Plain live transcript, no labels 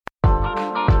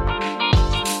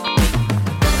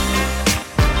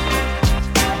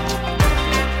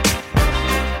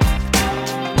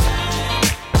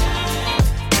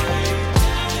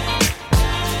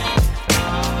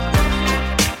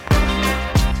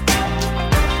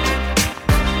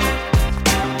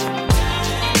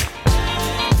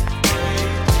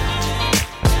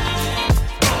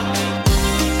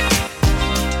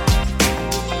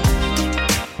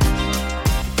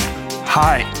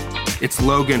it's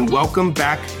Logan. Welcome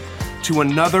back to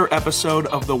another episode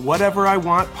of the Whatever I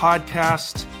Want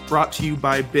podcast, brought to you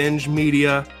by Binge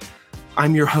Media.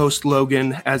 I'm your host,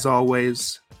 Logan, as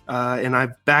always, and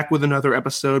I'm back with another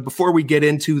episode. Before we get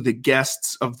into the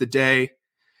guests of the day,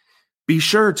 be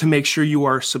sure to make sure you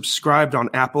are subscribed on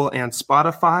Apple and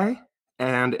Spotify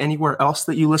and anywhere else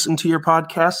that you listen to your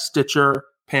podcast, Stitcher,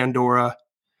 Pandora,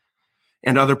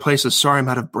 and other places. Sorry, I'm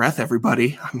out of breath,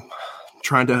 everybody. I'm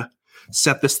trying to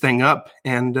set this thing up,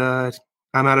 and I'm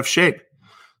out of shape.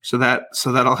 So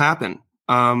that'll happen.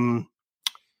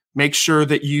 Make sure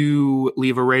that you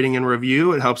leave a rating and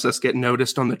review. It helps us get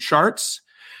noticed on the charts.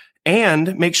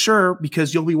 And make sure,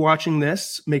 because you'll be watching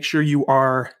this, make sure you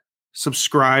are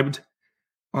subscribed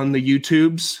on the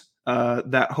YouTubes,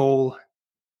 that whole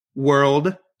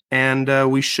world, and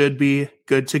we should be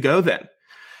good to go then.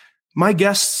 My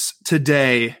guests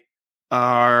today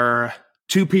are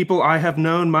two people I have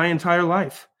known my entire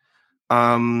life.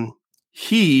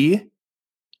 He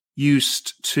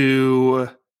used to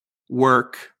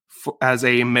work as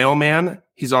a mailman.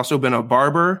 He's also been a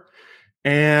barber,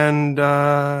 and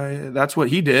that's what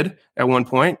he did at one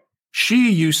point.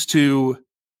 She used to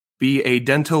be a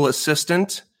dental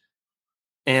assistant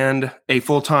and a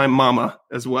full-time mama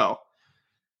as well.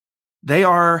 They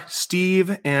are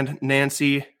Steve and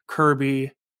Nancy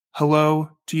Kirby. Hello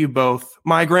to you both.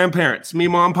 My grandparents, me,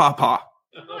 mom, papa.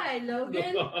 Hi,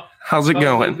 Logan. How's it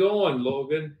going? How's it going,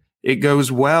 Logan? It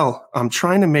goes well. I'm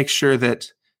trying to make sure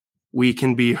that we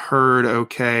can be heard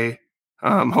okay.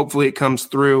 Hopefully it comes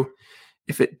through.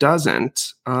 If it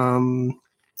doesn't, You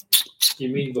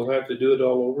mean we'll have to do it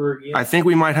all over again? I think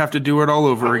we might have to do it all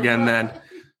over again then.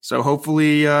 So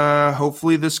hopefully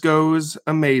this goes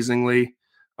amazingly.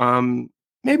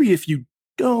 Maybe if you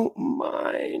don't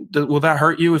mind, will that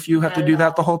hurt you if you have to do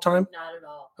that the whole time? Not at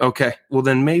all. Okay. Well,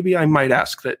 then maybe I might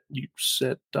ask that you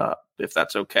sit up, if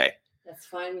that's okay. That's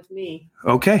fine with me.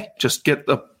 Okay. Just get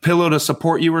a pillow to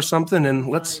support you or something, and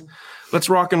let's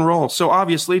rock and roll. So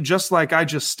obviously, just like I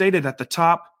just stated at the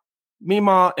top,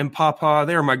 Mima and Papa,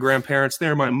 they are my grandparents. They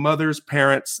are my mother's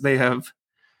parents. They have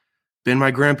been my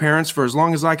grandparents for as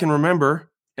long as I can remember,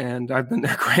 and I've been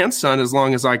their grandson as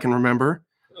long as I can remember.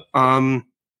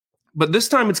 But this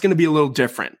time it's going to be a little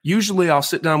different. Usually I'll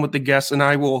sit down with the guests and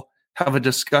I will have a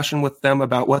discussion with them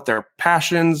about what their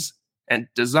passions and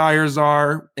desires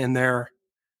are in their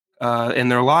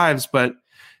lives. But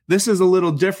this is a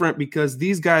little different because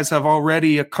these guys have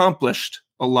already accomplished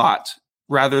a lot,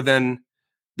 rather than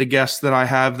the guests that I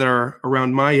have that are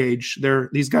around my age.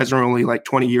 These guys are only like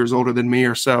 20 years older than me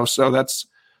or so. So that's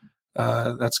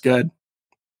good.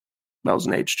 That was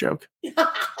an age joke.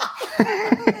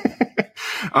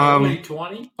 Only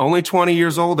 20? Only 20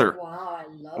 years older. Wow, I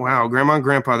love Wow, grandma and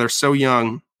grandpa, they're so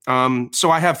young. So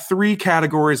I have three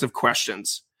categories of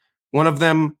questions. One of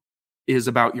them is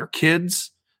about your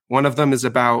kids. One of them is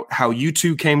about how you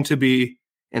two came to be.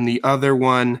 And the other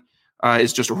one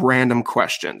is just random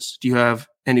questions. Do you have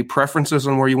any preferences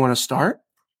on where you want to start?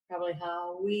 Probably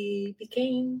how we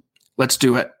became. Let's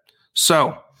do it.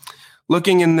 So,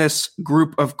 looking in this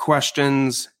group of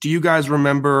questions, do you guys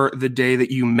remember the day that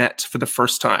you met for the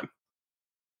first time?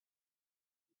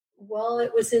 Well,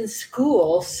 it was in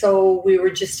school, so we were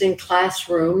just in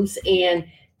classrooms and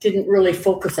didn't really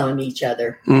focus on each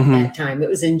other at that time. It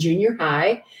was in junior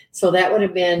high, so that would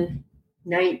have been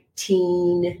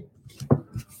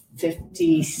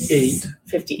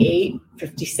 1958,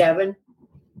 57.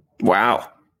 Wow.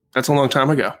 That's a long time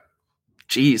ago.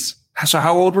 Jeez. So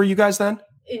how old were you guys then?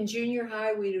 In junior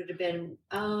high, we would have been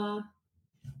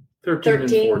 13 and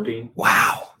 14.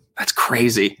 Wow. That's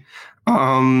crazy.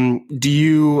 Do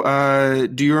you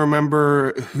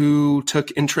remember who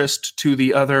took interest to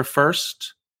the other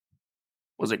first?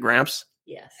 Was it Gramps?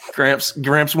 Yes.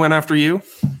 Gramps went after you?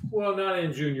 Well, not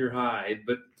in junior high,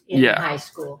 but In Yeah. high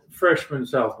school. freshman,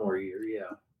 sophomore year,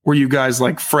 yeah. Were you guys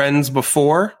like friends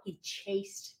before? He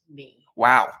chased me.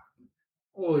 Wow.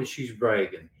 Oh, she's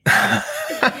bragging.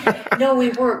 No, we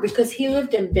weren't, because he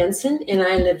lived in Benson and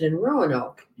I lived in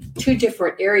Roanoke. Two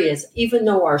different areas. Even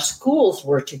though our schools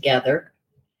were together,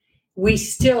 we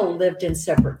still lived in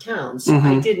separate towns. So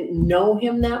I didn't know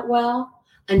him that well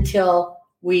until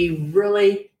we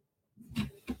really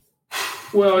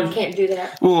Well, can't do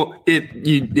that. Well,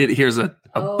 it hears a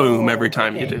boom every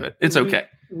time you okay. do it. It's okay.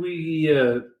 we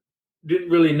didn't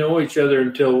really know each other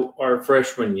until our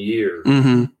freshman year.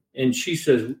 Mm-hmm. And she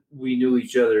says we knew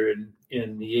each other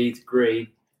in the 8th grade.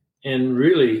 And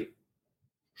really,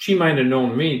 she might have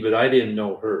known me, but I didn't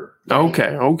know her.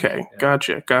 Okay.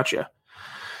 Gotcha.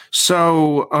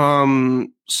 So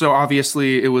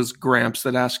obviously it was Gramps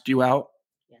that asked you out.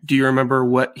 Yes. Do you remember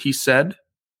what he said?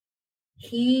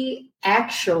 he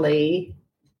actually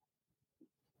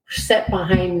sat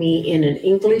behind me in an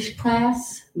English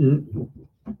class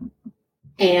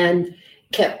and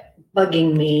kept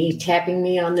bugging me, tapping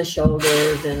me on the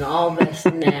shoulders and all this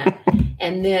and that.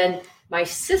 And then my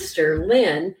sister,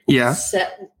 Lynn,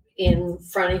 sat in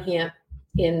front of him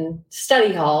in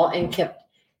study hall and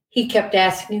he kept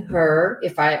asking her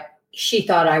if she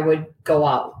thought I would go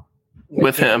out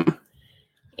with him.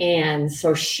 And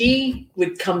so she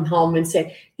would come home and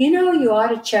say, you ought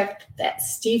to check that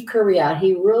Steve Kirby out.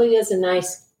 He really is a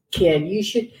nice kid. You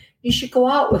should go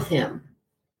out with him.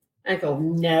 I go,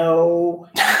 no.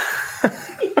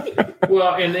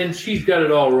 Well, and then she's got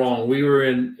it all wrong. We were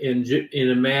in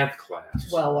a math class.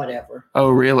 Well, whatever. Oh,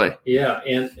 really? Yeah,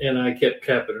 and I kept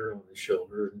tapping her on the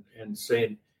shoulder and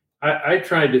saying, I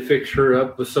tried to fix her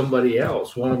up with somebody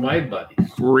else, one of my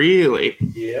buddies. Really?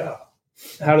 Yeah.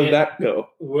 How did that go?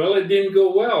 Well, it didn't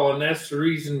go well, and that's the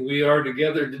reason we are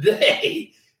together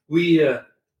today. I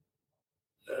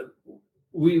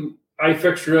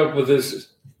fixed her up with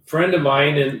this friend of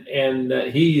mine, and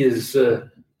he was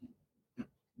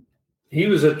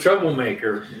a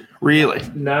troublemaker. Really?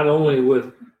 Not only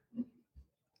with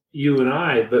you and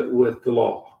I, but with the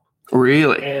law.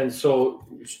 Really? And so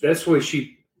that's why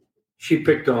she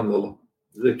picked on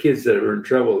the kids that were in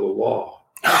trouble with the law.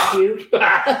 You?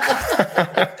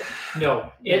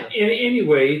 No. Yeah.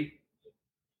 Anyway,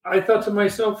 I thought to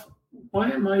myself, why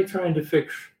am I trying to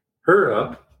fix her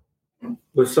up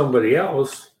with somebody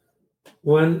else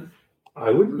when I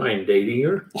wouldn't mind dating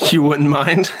her? You wouldn't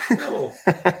mind? No.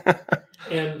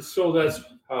 And so that's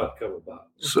how it came about.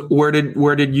 So where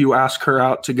did you ask her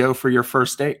out to go for your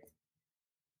first date?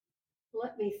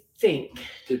 Let me think.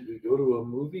 Did we go to a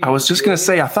movie? I was just going to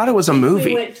say, I thought it was a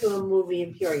movie. We went to a movie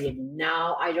in Peoria.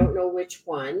 Now, I don't know which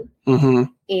one. Mm-hmm.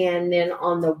 And then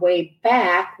on the way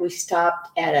back, we stopped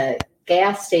at a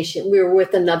gas station. We were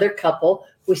with another couple.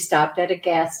 We stopped at a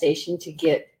gas station to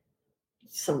get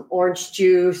some orange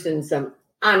juice and some,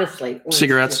 honestly.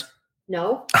 Cigarettes? Juice.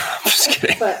 No. I'm just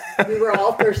kidding. But we were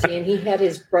all thirsty, and he had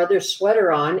his brother's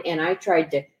sweater on, and I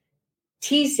tried to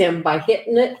tease him by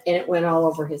hitting it, and it went all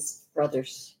over his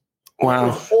brother's. Wow. It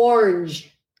was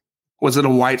orange. Was it a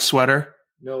white sweater?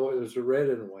 No, it was a red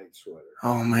and white sweater.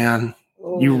 Oh, man.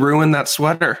 You ruined that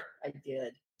sweater. I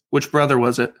did. Which brother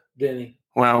was it? Denny.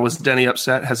 Wow. Was Denny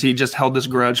upset? Has he just held this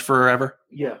grudge forever?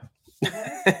 Yeah.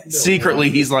 Secretly,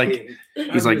 he's like,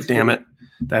 damn it.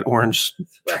 That orange.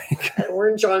 That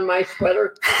orange on my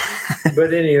sweater.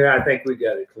 But anyway, I think we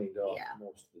got it cleaned off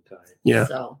most of the time. Yeah.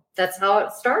 So that's how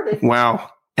it started.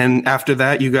 Wow. And after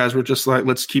that, you guys were just like,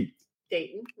 let's keep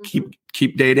dating.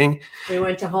 Keep dating. We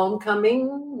went to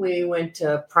homecoming. We went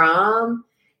to prom,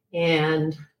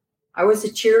 and I was a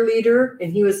cheerleader,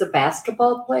 and he was a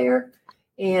basketball player,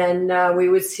 and we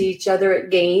would see each other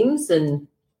at games, and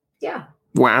yeah.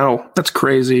 Wow, that's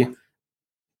crazy.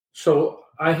 So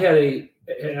I had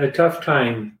a tough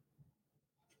time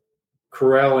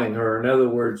corralling her. In other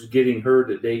words, getting her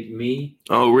to date me.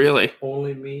 Oh, really?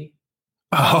 Only me.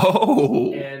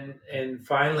 Oh. And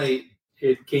finally,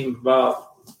 it came about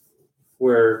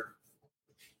where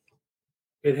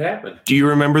it happened. Do you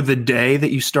remember the day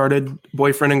that you started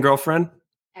boyfriend and girlfriend?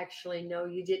 Actually, no,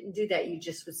 you didn't do that. You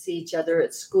just would see each other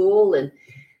at school, and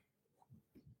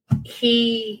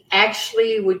he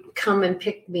actually would come and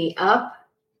pick me up,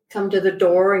 come to the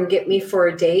door and get me for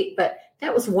a date, but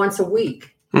that was once a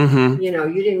week. Mm-hmm. You know,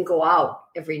 you didn't go out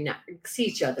every night, see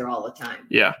each other all the time.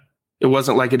 Yeah. It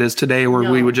wasn't like it is today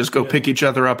where we would just go pick each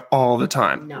other up all the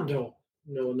time. No,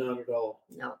 not at all.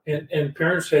 No. And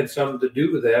parents had something to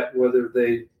do with that,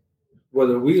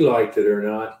 whether we liked it or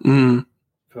not. Mm.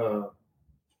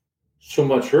 So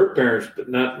much her parents, but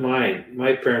not mine.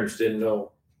 My parents didn't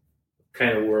know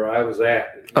kind of where I was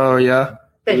at. Oh, yeah?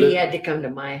 But he had to come to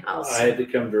my house. I had to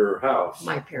come to her house.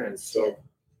 My parents did. So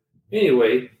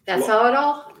anyway. That's how it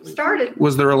all started.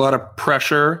 Was there a lot of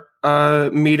pressure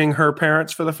meeting her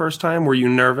parents for the first time? Were you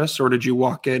nervous, or did you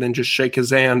walk in and just shake his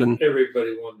hand? And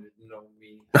everybody wanted to know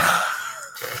me.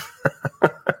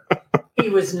 He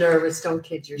was nervous. Don't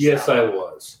kid yourself. Yes, I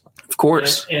was. Of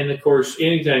course. And of course,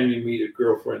 anytime you meet a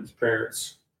girlfriend's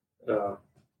parents,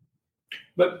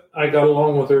 but I got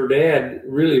along with her dad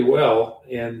really well,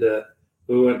 and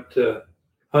we went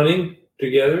hunting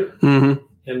together. Mm-hmm.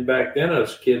 And back then,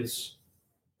 us kids,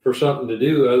 for something to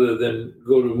do other than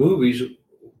go to movies,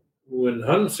 when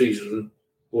hunting season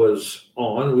was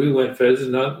on, we went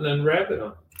pheasant hunting and rabbit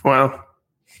hunting. Wow.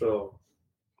 So,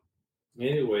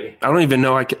 anyway. I don't even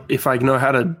know if I know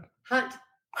how to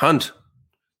hunt.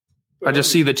 Well, I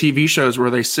just see the TV shows where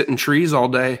they sit in trees all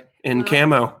day in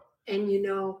camo. And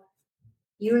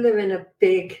you live in a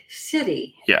big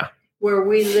city. Yeah. Where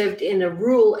we lived in a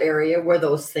rural area where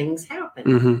those things happen.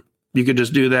 Mm-hmm. You could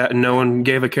just do that and no one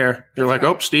gave a care. You're like,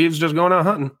 oh, Steve's just going out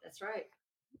hunting. That's right.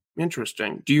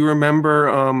 Interesting. Do you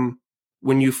remember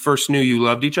when you first knew you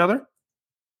loved each other?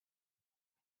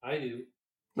 I do.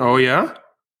 Oh, yeah?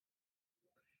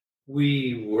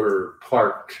 We were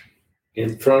parked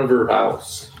in front of her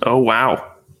house. Oh,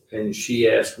 wow. And she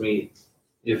asked me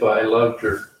if I loved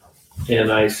her.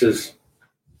 And I says,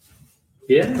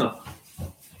 yeah.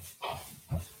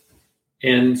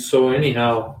 And so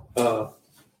anyhow,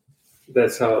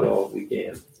 that's how it all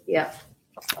began. Yeah.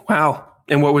 Wow.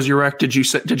 And what was your reaction?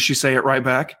 Did she say it right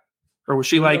back? Or was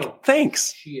she like,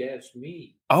 thanks? She asked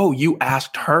me. Oh, you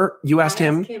asked her? You asked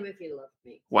him? I asked him if he loved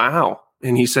me. Wow.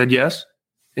 And he said yes?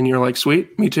 And you're like,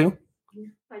 sweet, me too?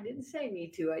 I didn't say me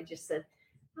too. I just said,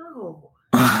 oh.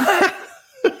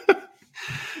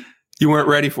 You weren't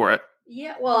ready for it?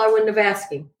 Yeah, well, I wouldn't have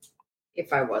asked him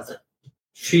if I wasn't.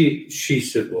 She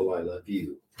said, well, I love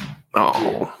you.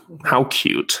 Oh, how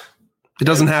cute. It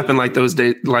doesn't happen like those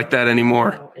days like that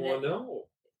anymore. No.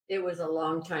 It was a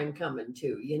long time coming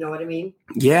too. You know what I mean?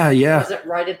 Yeah. It wasn't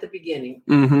right at the beginning.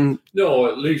 Mm-hmm. No,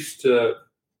 at least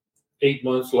 8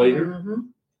 months later. Mm-hmm.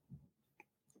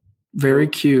 Very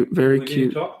cute. Very we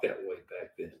cute. didn't talk that way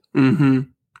back then. Mm-hmm.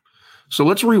 So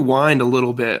let's rewind a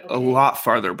little bit, Okay. a lot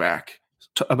farther back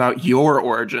about your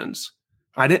origins.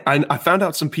 I found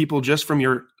out some people just from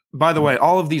your, by the way,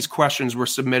 all of these questions were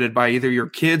submitted by either your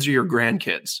kids or your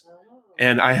grandkids.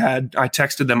 And I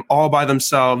texted them all by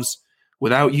themselves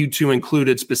without you two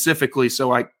included specifically,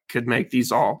 so I could make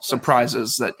these all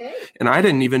surprises and I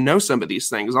didn't even know some of these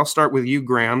things. I'll start with you,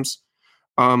 Grams.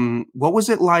 What was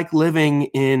it like living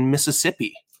in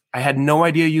Mississippi? I had no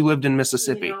idea you lived in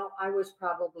Mississippi. You know,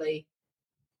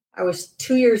 I was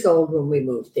 2 years old when we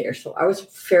moved there, so I was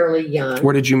fairly young.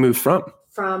 Where did you move from?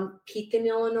 From Pekin,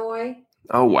 Illinois.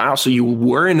 Oh, wow. So you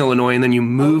were in Illinois and then you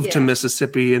moved to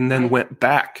Mississippi and then went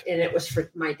back. And it was for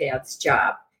my dad's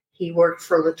job. He worked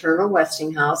for Laterno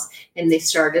Westinghouse, and they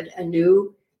started a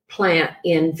new plant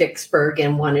in Vicksburg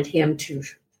and wanted him to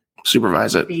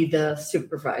supervise it. Be the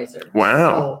supervisor.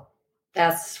 Wow. So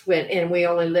that's when, and we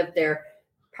only lived there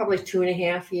probably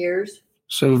 2.5 years.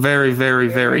 So very, very,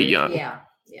 very young. Yeah.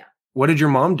 What did your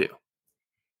mom do?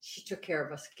 She took care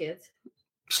of us kids.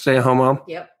 Stay-at-home mom?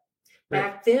 Yep.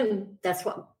 Back then, that's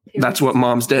what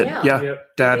moms did. Yeah. Yep.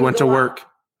 Dad went to work. Out.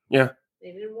 Yeah.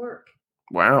 They didn't work.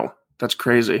 Wow. That's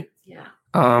crazy. Yeah.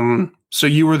 So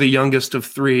you were the youngest of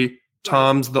three.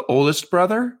 Tom's the oldest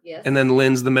brother. Yes. And then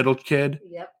Lynn's the middle kid.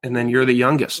 Yep. And then you're the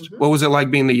youngest. Mm-hmm. What was it like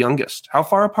being the youngest? How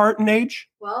far apart in age?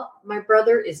 Well, my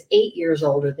brother is 8 years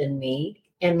older than me,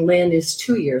 and Lynn is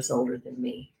 2 years older than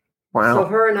me. Wow. So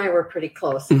her and I were pretty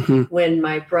close. Mm-hmm. When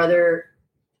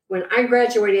I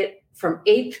graduated from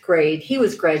 8th grade, he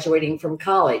was graduating from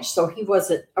college, so he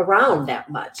wasn't around that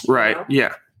much. Right. You know?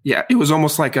 Yeah. Yeah. It was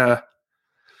almost like a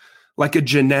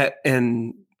Jeanette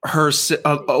and her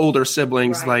older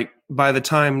siblings. Right. Like by the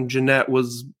time Jeanette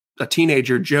was a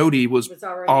teenager, Jody was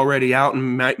already out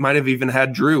and might have even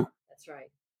had Drew. That's right.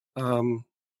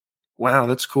 Wow,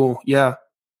 that's cool. Yeah.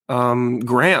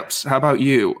 Gramps, how about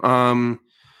you?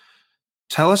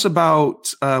 Tell us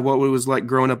about what it was like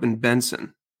growing up in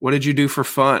Benson. What did you do for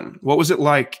fun? What was it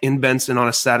like in Benson on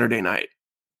a Saturday night?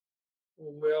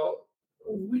 Well,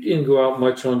 we didn't go out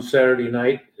much on Saturday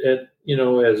night.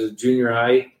 As a junior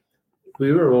high,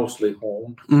 we were mostly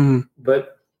home. Mm-hmm.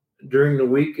 But during the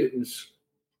weekends,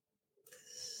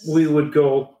 we would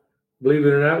go, believe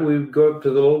it or not, we would go up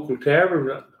to the local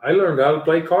tavern. I learned how to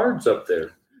play cards up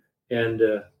there. And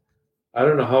I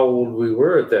don't know how old we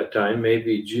were at that time,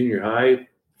 maybe junior high,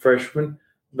 freshman.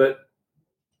 But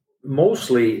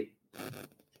mostly,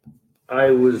 I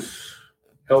was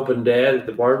helping Dad at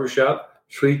the barbershop,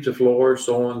 sweep the floor,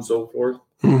 so on and so forth.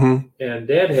 Mm-hmm. And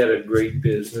Dad had a great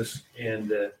business,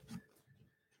 and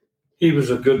he was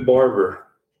a good barber.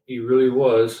 He really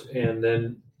was. And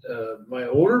then my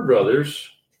older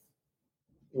brothers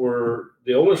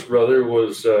the oldest brother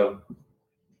was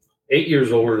 8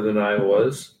 years older than I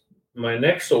was. My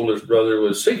next oldest brother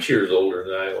was 6 years older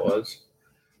than I was.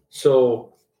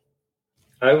 So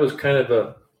I was kind of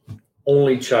a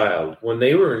only child. When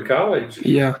they were in college,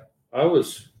 I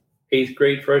was 8th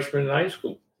grade freshman in high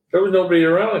school. There was nobody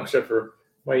around except for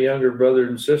my younger brother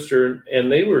and sister,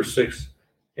 and they were 6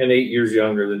 and 8 years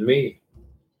younger than me.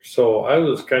 So I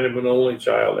was kind of an only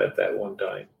child at that one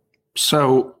time.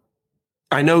 So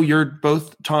I know you're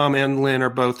both, Tom and Lynn are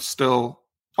both still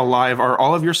alive. Are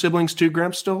all of your siblings too,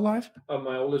 Gramps, still alive?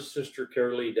 My oldest sister,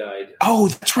 Carolee, died. Oh,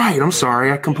 that's right. I'm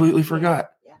sorry. I completely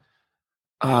forgot.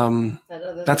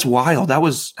 That's wild. That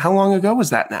was, how long ago was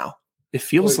that now? It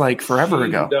feels like forever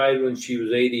ago. She died when she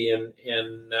was 80,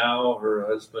 and now her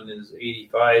husband is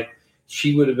 85.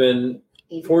 She would have been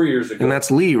 4 years ago. And that's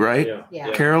Lee, right?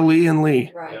 Yeah. Carol Lee and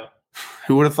Lee. Right. Yeah.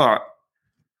 Who would have thought?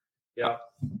 Yeah.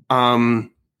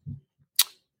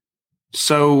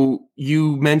 So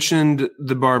you mentioned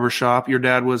the barbershop. Your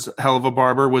dad was a hell of a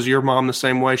barber. Was your mom the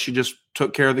same way? She just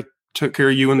took care of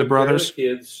you and the brothers? The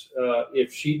kids.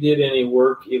 If she did any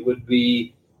work, it would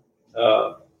be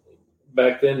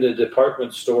back then the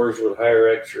department stores would hire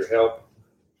extra help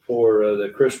for the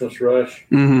Christmas rush.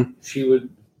 Mm-hmm. She would,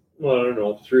 well, I don't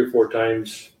know, 3 or 4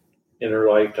 times in her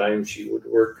lifetime she would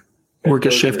work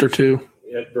a shift or two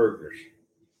at Burgers.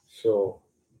 So,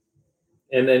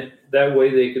 and then that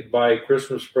way they could buy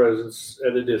Christmas presents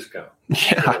at a discount.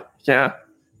 Yeah.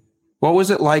 What was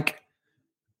it like?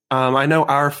 I know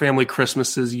our family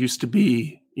Christmases used to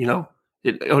be,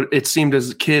 it seemed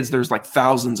as kids, there's like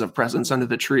thousands of presents under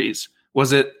the trees.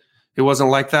 Was it? It wasn't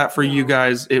like that for you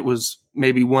guys. It was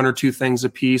maybe 1 or 2 things a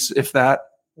piece, if that.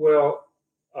 Well,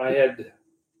 I had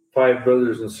 5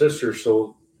 brothers and sisters,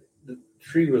 so the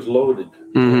tree was loaded.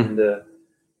 Mm-hmm. And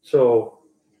so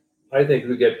I think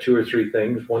we got 2 or 3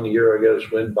 things. One year I got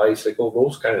a wind bicycle,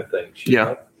 those kind of things.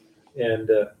 Yeah. And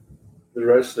the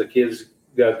rest of the kids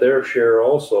got their share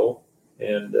also.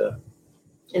 And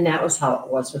that was how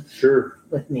it was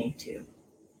with me too.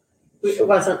 It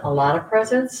wasn't a lot of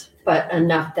presents, but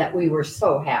enough that we were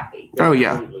so happy. Oh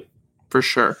yeah, for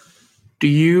sure. Do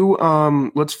you,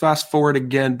 let's fast forward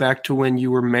again back to when you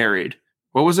were married.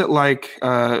 What was it like?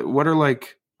 What are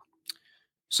like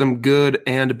some good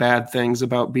and bad things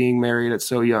about being married at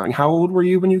so young? How old were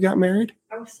you when you got married?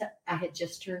 I had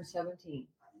just turned 17.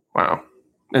 Wow.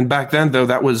 And back then though,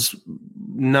 that was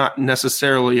not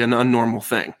necessarily an unnormal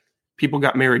thing. People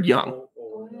got married young.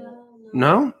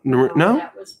 No?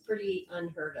 That was pretty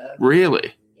unheard of.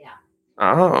 Really? Yeah.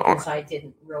 Oh. Because I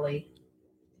didn't really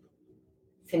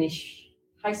finish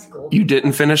high school. You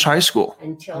didn't finish high school?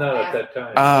 Not at that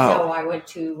time. So I went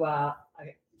to a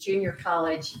junior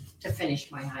college to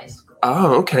finish my high school.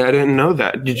 Oh, okay. I didn't know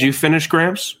that. Did you finish,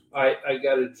 Gramps? I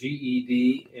got a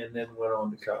GED and then went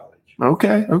on to college.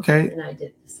 Okay. And I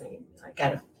did the same. I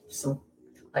got some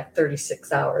like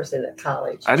 36 hours in a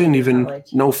college. I didn't even,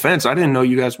 no offense, I didn't know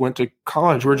you guys went to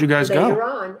college. Where'd you guys go? Later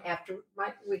on, after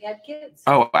we had kids.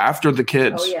 Oh, after the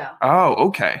kids. Oh, yeah. Oh,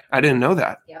 okay. I didn't know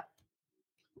that. Yeah.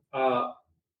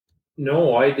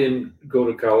 No, I didn't go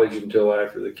to college until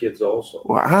after the kids also.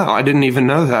 Wow, I didn't even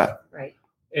know that. Right.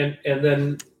 And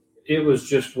then it was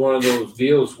just one of those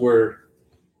deals where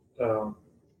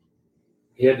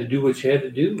you had to do what you had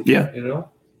to do. Yeah.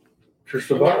 Just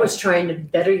and that was trying to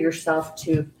better yourself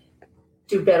to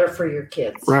do better for your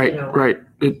kids. Right, right.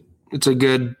 That's a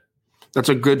good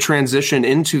transition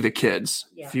into the kids.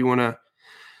 Yeah. If you want to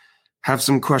have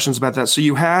some questions about that. So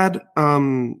you had,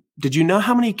 did you know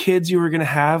how many kids you were going to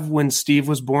have when Steve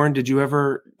was born? Did you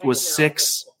ever, was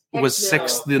 6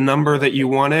 the number that you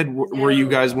wanted? Were you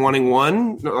guys wanting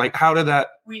 1? Like, how did that?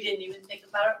 We didn't even think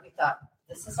about it. We thought,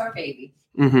 this is our baby.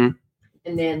 Mm-hmm.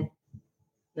 And then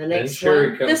the next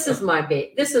one, this is my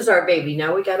baby. This is our baby.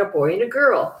 Now we got a boy and a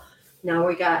girl. Now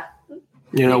we got,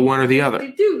 one or the other.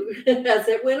 We do as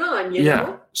it went on, you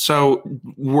know. So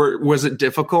was it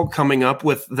difficult coming up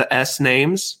with the S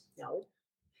names? No.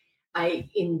 I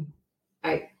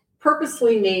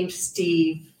purposely named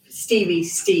Steve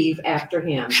after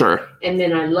him. Sure. And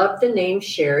then I love the name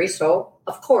Sherry, so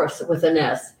of course with an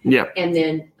S. Yeah. And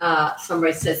then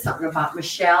somebody said something about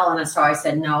Michelle, and so I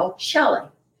said no, Shelley.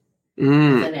 With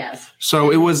an S. So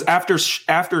it was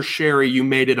after Sherry, you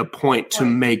made it a point to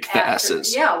make the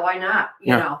S's. Yeah, why not?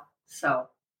 You know, so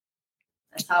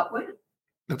that's how it went.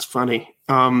 That's funny.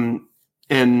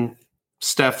 And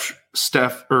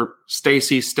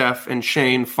Stacy, Steph, and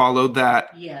Shane followed that.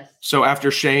 Yes. So after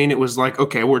Shane, it was like,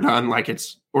 okay, we're done.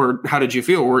 Or how did you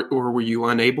feel? Or were you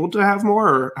unable to have more?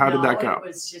 Or how did that go? It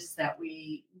was just that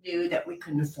we knew that we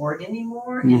couldn't afford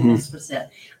anymore. And this was it.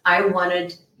 I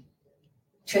wanted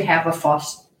to have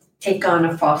take on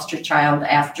a foster child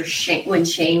after Shane, when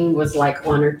Shane was like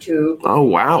 1 or 2. Oh,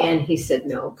 wow. And he said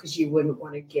no, because you wouldn't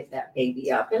want to give that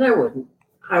baby up. And I wouldn't.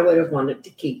 I would have wanted to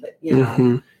keep it, you know.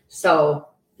 Mm-hmm. So,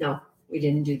 no, we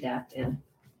didn't do that then.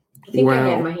 I think I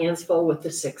had my hands full with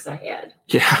the 6 I had.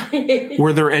 Yeah.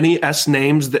 Were there any S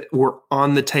names that were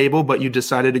on the table, but you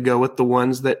decided to go with the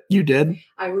ones that you did?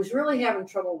 I was really having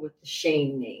trouble with the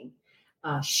Shane name.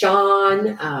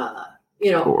 Sean,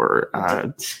 or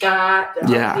Scott.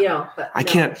 Yeah. But I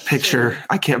can't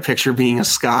picture being a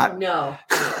Scott. No.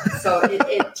 So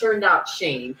it turned out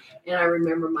Shane. And I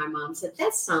remember my mom said,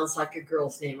 that sounds like a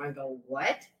girl's name. I go,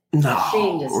 what? No,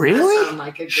 Shane does really? not sound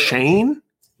like a girl. Shane?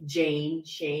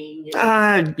 Shane.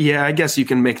 Yeah, I guess you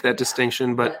can make that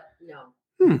distinction, but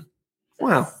no.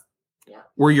 Wow. Yeah.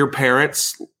 Were your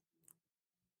parents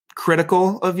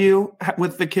critical of you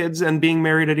with the kids and being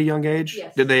married at a young age?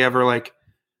 Yes. Did they ever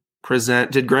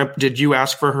present? Did you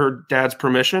ask for her dad's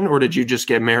permission, or did you just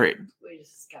get married? We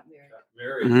just got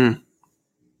married. Mm-hmm.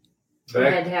 We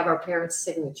had to have our parents'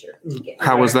 signature.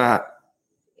 How was that?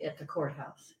 At the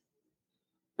courthouse.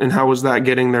 And how was that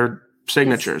getting their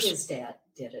signatures? His dad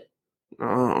did it.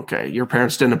 Oh, okay. Your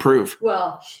parents didn't approve.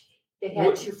 Well, they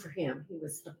had to for him. He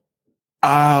was the.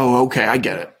 Oh, okay. I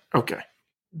get it. Okay.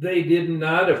 They did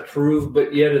not approve,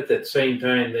 but yet at that same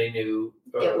time they knew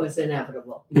It was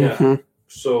inevitable. Yeah. Mm-hmm.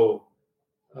 So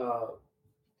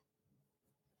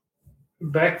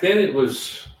back then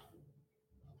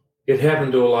it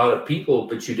happened to a lot of people,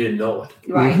 but you didn't know it.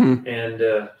 Right. Mm-hmm.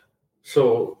 And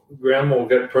so Grandma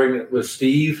got pregnant with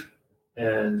Steve,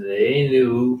 and they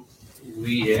knew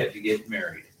we had to get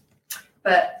married.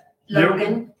 But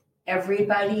Logan,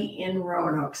 everybody in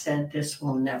Roanoke said this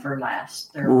will never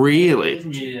last. They're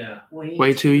Really?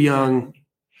 Way too young.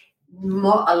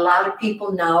 A lot of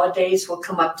people nowadays will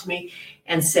come up to me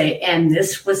and say, and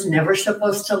this was never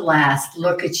supposed to last.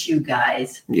 Look at you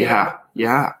guys.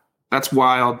 Yeah. That's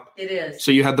wild. It is.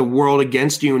 So you had the world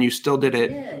against you and you still did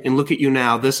it. It And look at you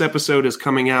now. This episode is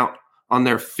coming out on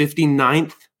their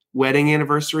 59th wedding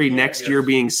anniversary, Yes. next year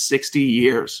being 60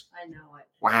 years. I know it.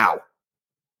 Wow.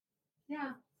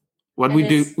 Yeah. What'd And we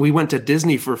do? it's- We went to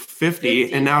Disney for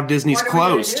 50 and now Disney's What are we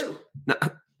gonna closed. do?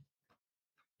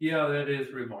 Yeah, that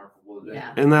is remarkable.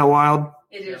 Yeah, Isn't that wild?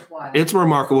 it is wild. It's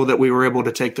remarkable that we were able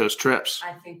to take those trips.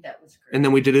 I think that was great. And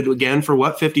then we did it again for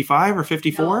what, 55 or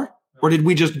 54? No. Or did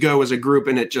we just go as a group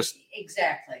and it just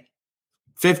Exactly.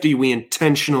 50 we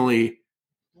intentionally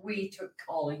We took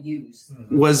all of yous.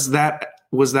 was that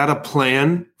a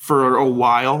plan for a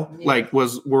while? Yeah. Like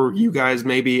were you guys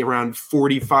maybe around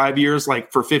 45 years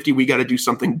like for 50 we got to do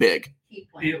something big? He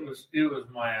planned. It was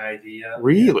my idea.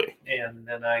 Really? And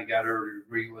then I got her to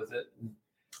agree with it.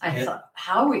 I thought,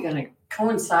 how are we going to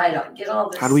coincide? Get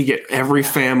all this. How do we get every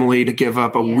family to give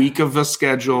up a Yeah. week of a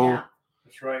schedule? Yeah.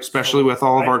 That's right. Especially with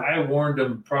all of our- I warned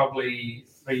them probably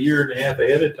a year and a half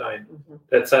ahead of time. Mhm.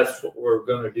 That's what we're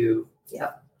going to do.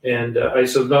 Yep. And I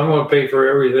said, I'm going to pay for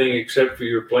everything except for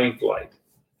your plane flight.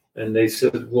 And they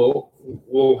said, well,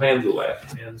 we'll handle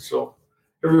that. And so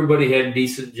everybody had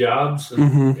decent jobs.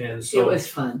 And, Mhm. and It so was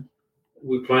fun.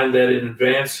 we planned that in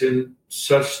advance in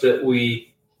such that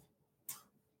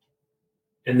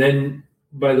and then,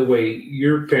 by the way,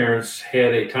 your parents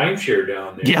had a timeshare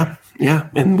down there. Yeah.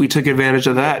 And we took advantage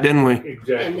of that, didn't we?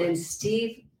 Exactly. And then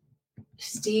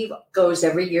Steve goes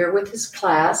every year with his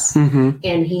class, Mm-hmm.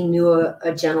 and he knew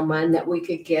a gentleman that we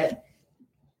could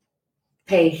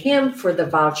pay him for the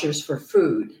vouchers for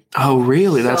food. Oh,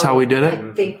 really? That's So how we did it?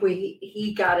 I think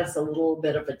he got us a little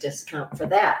bit of a discount for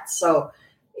that. So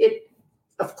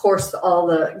of course, all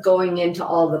the going into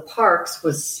all the parks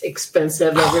was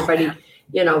expensive. Everybody,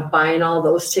 buying all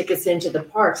those tickets into the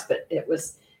parks, but it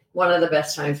was one of the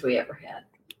best times we ever had.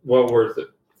 Well worth it.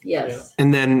 Yes.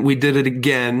 And then we did it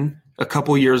again a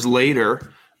couple years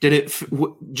later. Did it,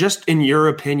 just in your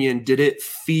opinion, did it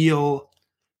feel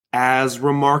as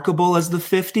remarkable as the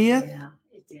 50th? Yeah,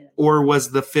 it did. Or was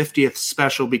the 50th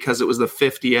special because it was the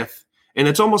 50th? And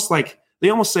it's almost like they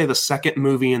almost say the second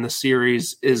movie in the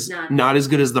series is not as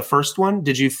good as the first one.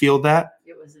 Did you feel that?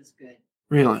 It was as good.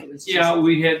 Really? It was Yeah,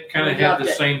 we had kind of we had loved the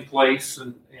it. same place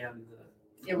and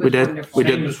it was we did. wonderful. We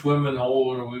did. same swimming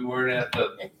hole, and we weren't at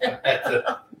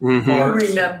the Mhm. I parks.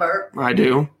 remember. I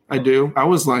do. I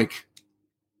was like,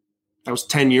 that was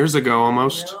 10 years ago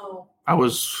almost. No. I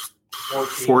was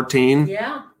 14.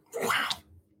 Yeah. Wow.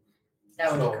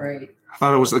 That was So- great. I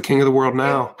thought I was the king of the world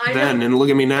now, I know. then, and look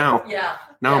at me now. Yeah.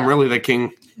 Now I'm Yeah. really the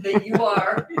king. That you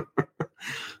are.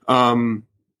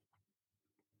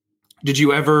 Did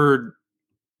you ever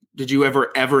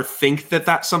think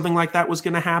that something like that was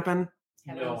going to happen?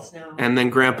 Heavens, no. And then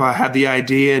Grandpa had the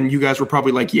idea, and you guys were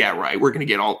probably like, "Yeah, right. We're going to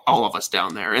get all of us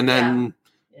down there." And then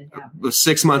It happened. the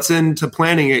 6 months into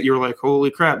planning it, you were like,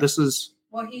 "Holy crap, this is."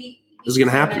 Well, he This is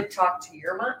gonna happen. kinda talked to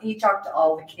your mom. He talked to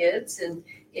all the kids, and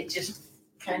it just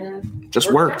kind of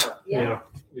Just worked. out. Yeah.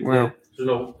 Wow.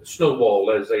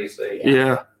 Snowball, as they say.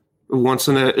 Yeah.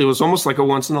 It was almost like a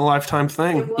once in a lifetime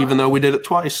thing, It was. even though we did it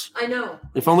twice. I know.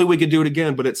 If only we could do it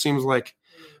again, but it seems like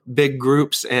big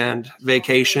groups and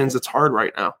vacations, it's hard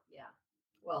right now. Yeah.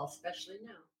 well, especially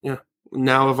now. Yeah.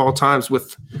 Now of all times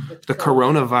with the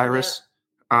coronavirus.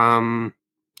 Yeah.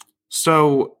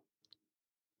 So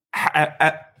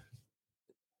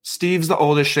Steve's the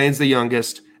oldest, Shane's the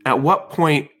youngest. At what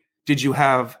point did you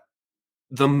have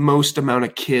the most amount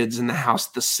of kids in the house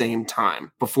at the same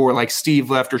time before like Steve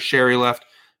left or Sherry left?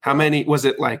 How many was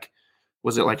it like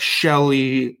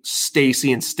Shelly,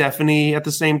 Stacy, and Stephanie at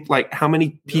the same, like how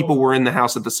many people were in the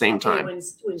house at the same time?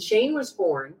 When Shane was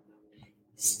born,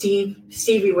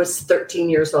 Stevie was 13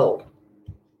 years old.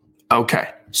 Okay.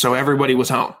 So everybody was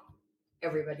home.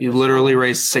 You literally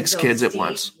raised 6 kids at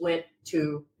once. Went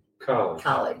to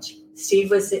college.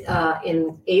 Steve was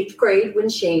in 8th grade when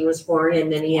Shane was born,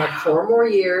 and then he had 4 more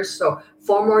years. So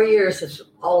 4 more years of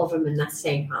all of them in that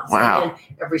same house. Wow. And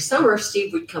every summer,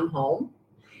 Steve would come home.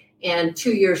 And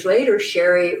 2 years later,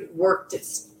 Sherry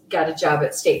got a job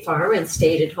at State Farm and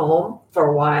stayed at home for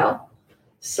a while.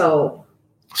 So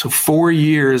 4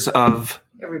 years of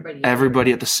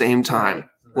everybody at the same time.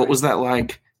 Right. What was that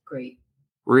like? Great.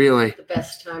 Really? The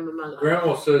best time of my life.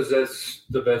 Grandma says that's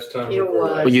the best time of her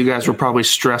life. Well, you guys were probably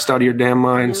stressed out of your damn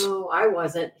minds. No, I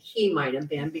wasn't. He might have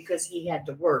been because he had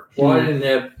to work. Well, I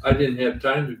didn't have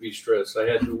time to be stressed. I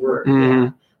had to work. Mm-hmm.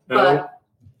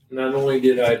 Not only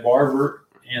did I barber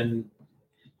and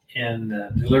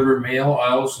deliver mail, I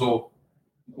also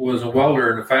was a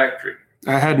welder in a factory.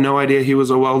 I had no idea he was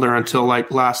a welder until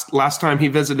like last time he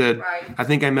visited. Right. I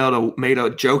think I made a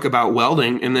joke about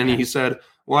welding, and then he said,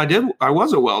 "Well, I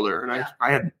was a welder," and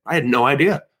I had no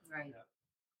idea. Right.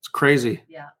 It's crazy.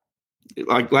 Yeah.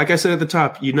 Like I said at the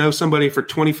top, you know somebody for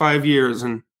 25 years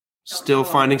and still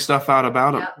finding stuff out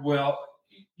about them. Yeah. Well,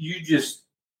 you just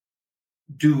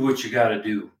do what you got to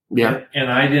do. Yeah.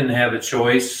 And I didn't have a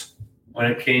choice when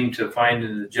it came to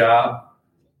finding the job.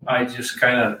 I just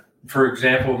kind of, for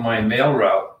example, my mail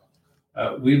route,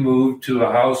 we moved to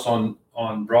a house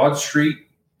on Broad Street,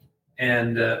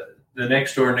 and the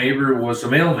next door neighbor was a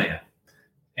mailman,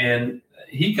 and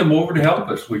he come over to help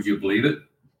us. Would you believe it?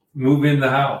 Move in the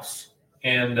house.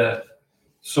 And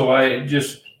so I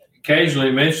just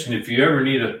casually mentioned, if you ever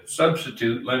need a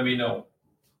substitute, let me know.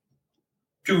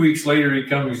 2 weeks later, he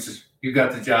comes and says, "You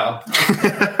got the job."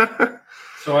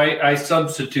 So I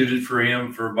substituted for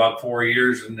him for about 4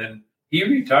 years, and then he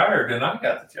retired, and I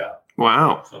got the job.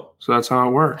 Wow. So that's how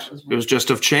it worked. It was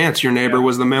just of chance. Your neighbor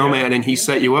was the mailman, and he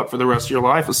set you up for the rest of your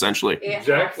life, essentially. Yeah,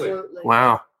 exactly. Absolutely.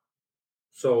 Wow.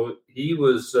 So he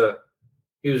was a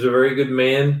very good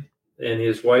man, and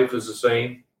his wife was the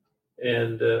same.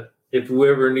 And if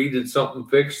whoever needed something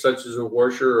fixed, such as a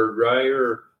washer or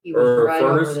dryer or a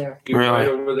furnace, he was right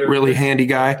over there. Really handy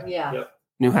guy. Yeah. Yep.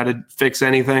 Knew how to fix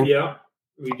anything. Yeah,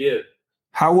 we did.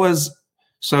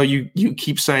 So you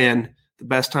keep saying the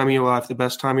best time of your life, the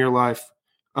best time of your life.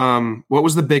 What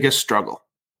was the biggest struggle?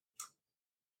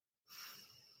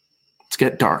 Let's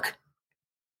get dark.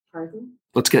 Pardon?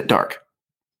 Let's get dark.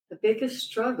 The biggest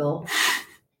struggle.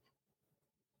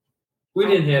 We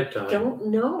didn't have time. I don't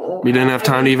know. We didn't have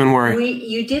time to even worry.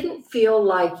 You didn't feel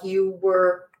like you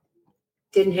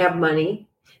didn't have money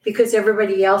because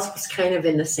everybody else was kind of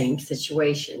in the same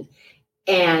situation.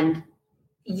 And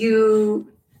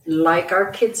you, like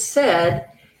our kids said,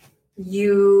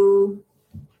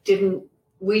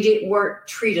 weren't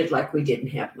treated like we didn't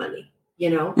have money, you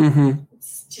know? Mm-hmm.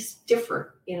 It's just different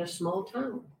in a small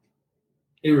town.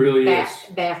 It really is.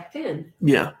 Back then.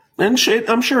 Yeah. And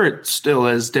I'm sure it still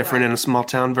is different in a small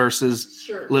town versus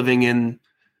living in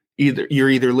you're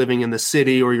either living in the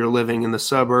city or you're living in the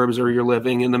suburbs or you're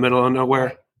living in the middle of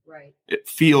nowhere. Right. It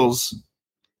feels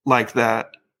like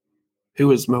that.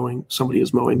 Somebody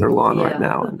is mowing their lawn right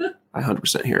now, and I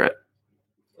 100% hear it.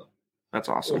 That's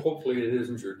awesome. Well, hopefully it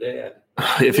isn't your dad.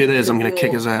 If it is, I'm going to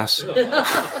kick his ass.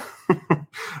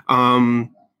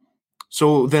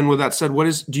 So then with that said,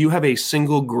 do you have a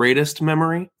single greatest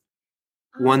memory?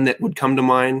 One that would come to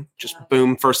mind? Just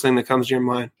boom, first thing that comes to your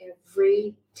mind.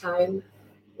 Every time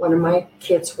one of my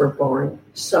kids were born.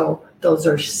 So those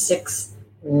are 6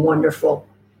 wonderful,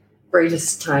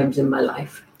 greatest times in my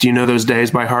life. Do you know those days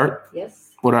by heart?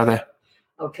 Yes. What are they?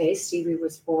 Okay, Stevie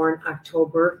was born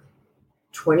October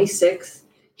 26th.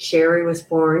 Sherry was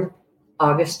born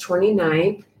August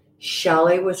 29th.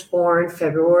 Shelly was born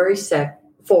February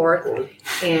 4th.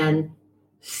 And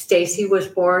Stacy was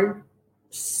born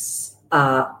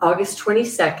August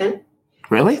 22nd.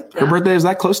 Really? Her birthday is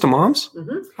that close to Mom's?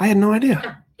 Mm-hmm. I had no idea.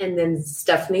 Yeah. And then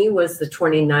Stephanie was the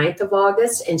 29th of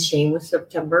August, and Shane was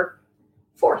September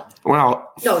 4th. Wow.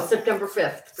 No, September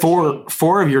 5th.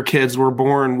 Four of your kids were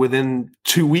born within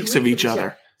 2 weeks of each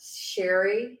other.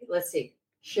 Sherry,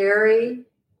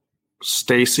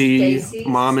 Stacy,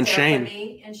 Mom, and Stephanie,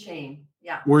 Shane. And Shane.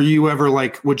 Yeah. Were you ever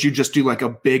like, would you just do like a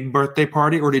big birthday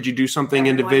party, or did you do something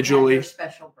Everyone individually? had their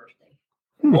special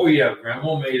birthday. Oh yeah,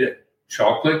 Grandma made a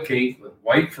chocolate cake with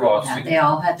white Yeah, frosting, they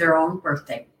all had their own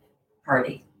birthday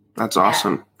party. That's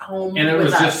awesome. At home and it with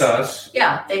was just us.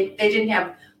 Yeah, they didn't have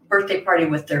a birthday party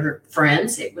with their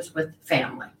friends. It was with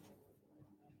family.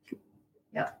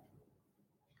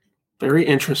 Very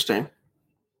interesting.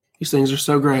 These things are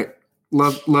so great.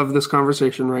 Love this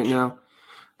conversation right now.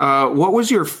 What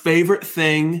was your favorite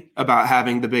thing about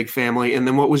having the big family, and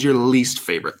then what was your least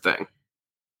favorite thing?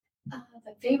 The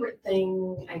favorite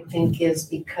thing, I think, is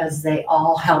because they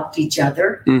all helped each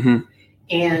other. Mm-hmm.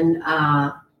 And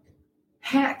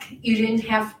heck, you didn't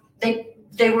have,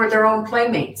 they were their own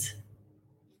playmates,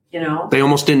 you know? They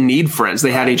almost didn't need friends.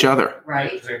 They had each other.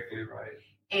 Right. Exactly right.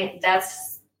 And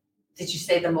did you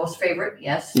say the most favorite?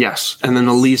 Yes. Yes. And then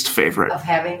the least favorite. Of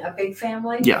having a big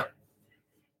family? Yeah.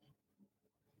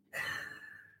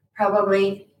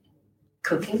 Probably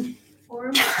cooking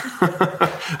for them.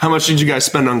 How much did you guys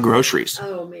spend on groceries?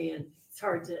 Oh, man. It's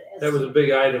hard to. That was a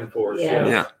big item for us. Yeah.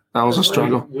 Yeah, that was a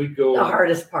struggle. We'd go. The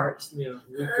hardest parts. Yeah,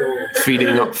 we'd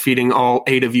go. Feeding all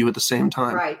 8 of you at the same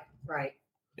time. Right.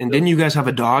 And didn't you guys have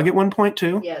a dog at one point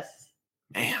too? Yes.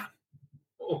 Man,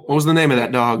 what was the name of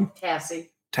that dog? Tassie.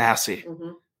 Tassie.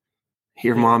 Mm-hmm.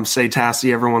 Hear mom say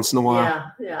Tassie every once in a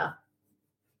while. Yeah.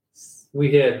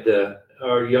 We had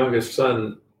our youngest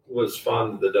son was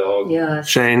fond of the dog. Yeah.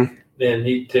 Shane. And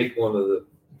he'd take one of the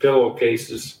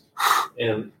pillowcases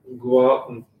and go out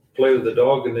and play with the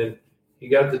dog, and then he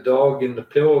got the dog in the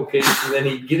pillowcase, and then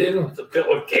he'd get in with the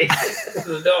pillowcase with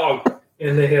the dog,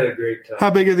 and they had a great time. How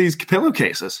big are these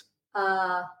pillowcases?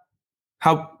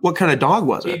 What kind of dog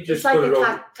was He it? just It's like put it a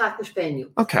over. Cocker Spaniel.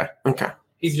 Okay.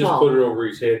 He just small. put it over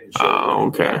his head and showed Oh, it.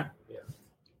 okay. Yeah.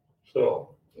 So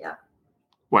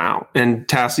Wow. And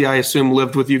Tassie, I assume,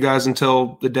 lived with you guys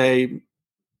until the day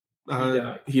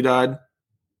he died.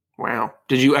 Wow.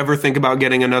 Did you ever think about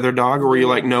getting another dog, or were you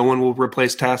like, no one will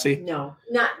replace Tassie? No,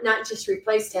 not just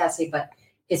replace Tassie, but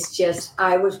it's just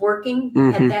I was working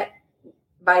Mhm. at that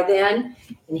by then,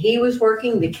 and he was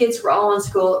working. The kids were all in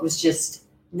school. It was just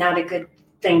not a good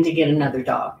thing to get another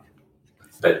dog.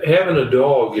 having a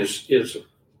dog is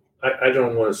I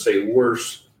don't want to say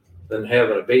worse than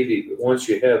having a baby, but once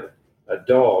you have a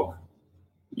dog,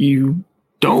 You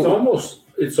don't.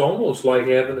 it's almost like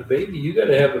having a baby. You got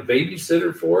to have a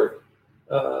babysitter for it.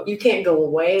 You can't go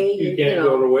away. You can't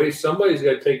go away. Somebody's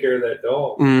got to take care of that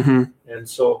dog. Mm-hmm. And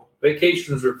so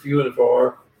vacations are few and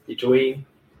far between.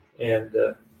 And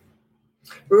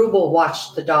Rubel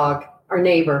watched the dog, our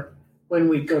neighbor, when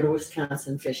we'd go to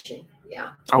Wisconsin fishing.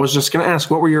 Yeah. I was just going to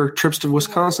ask, what were your trips to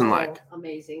Wisconsin like?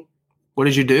 Amazing. What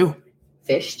did you do?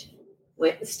 Fished.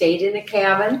 Went and stayed in a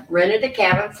cabin, rented a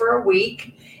cabin for a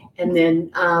week, and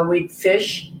then we'd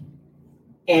fish.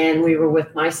 And we were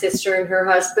with my sister and her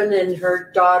husband and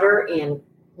her daughter, and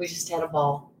we just had a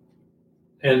ball.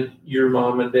 and your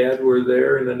mom and dad were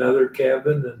there in another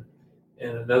cabin,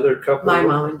 and another couple. My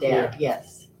mom and dad,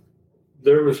 yes.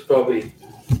 There was probably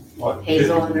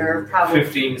Hazel and her, probably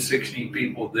 15, 16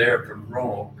 people there from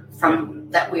Roanoke. from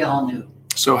that we all knew.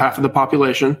 So half of the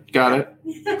population. Got it.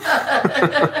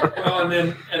 Well,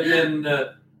 and then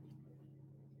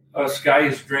us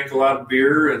guys drank a lot of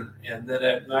beer, and then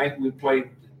at night we played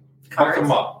Huck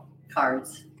 'em Up.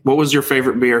 Cards. What was your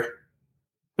favorite beer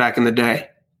back in the day?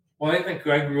 Well, I think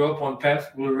I grew up on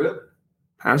Pabst Blue Ribbon.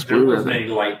 Pabst There Blue wasn't Ribbon.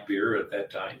 any light beer at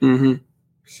that time. Mm-hmm.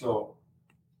 So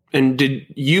And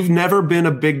you've never been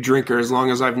a big drinker as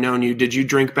long as I've known you. Did you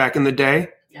drink back in the day?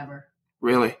 Never.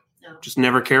 Really? No. Just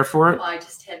never care for it? Well, I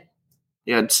just had.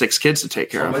 You had 6 kids to take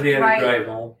care of. somebody had Right. to drive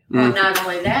home. Well, not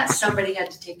only that, somebody had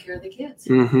to take care of the kids.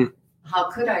 Mm-hmm. How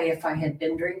could I if I had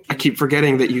been drinking? I keep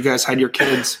forgetting that you guys had your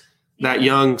kids that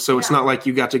young, so it's Yeah. not like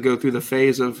you got to go through the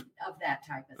phase of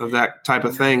that type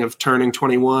of thing of turning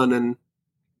 21. And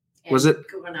was it-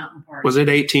 going out and partying? was it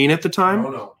 18 at the time?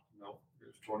 No, it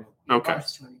was 20. Okay. I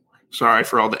was 21. Sorry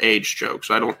for all the age jokes.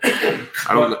 I don't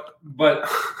know. But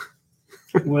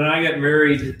when I got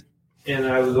married and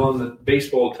I was on the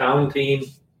baseball town team,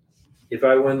 if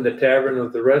I went to the tavern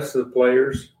with the rest of the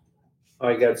players,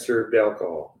 I got served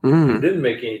alcohol. It Mm. didn't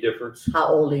make any difference How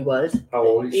old he was? how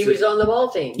old He was on the ball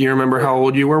team. Do you remember how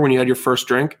old you were when you had your first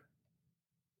drink?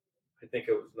 I think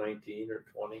it was 19 or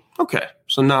 20. Okay.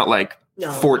 So not like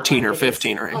No, 14 no, or I think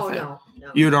 15 or it's- anything. Oh,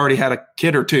 no. You had already had a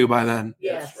kid or two by then.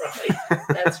 Yes. That's right.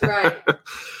 That's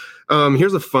right.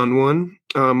 Here's a fun one.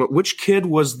 Which kid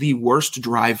was the worst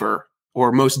driver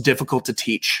or most difficult to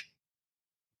teach?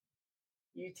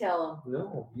 You tell him,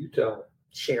 No, you tell her.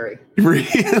 Sherry.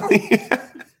 Really?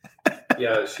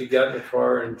 Yeah, she got in the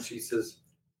car and she says,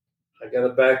 I got to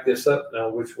back this up now.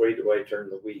 Which way do I turn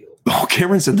the wheel? Oh,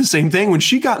 Cameron said the same thing when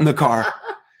she got in the car.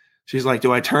 She's like,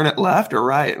 do I turn it left or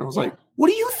right? And I was like, what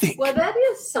do you think? Well, that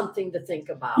is something to think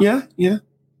about. Yeah.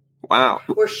 Wow.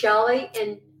 Where Shelley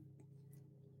and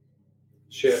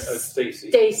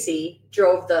Stacy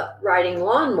drove the riding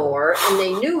lawnmower, and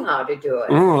they knew how to do it.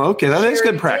 Oh, okay. That is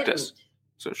Sherry good practice. didn't.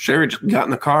 So Sherry just got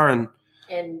in the car and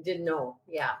didn't know.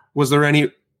 Yeah. Was there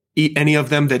any of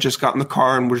them that just got in the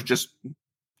car and was just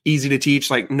easy to teach,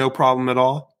 like no problem at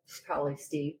all? It's probably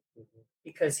Steve,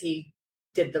 because he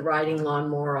did the riding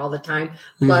lawnmower all the time,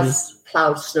 plus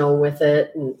plowed snow with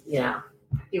it. And yeah,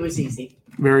 it was easy.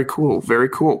 Very cool. Very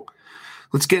cool.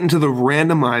 Let's get into the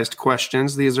randomized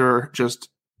questions. These are just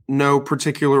no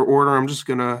particular order. I'm just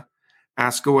going to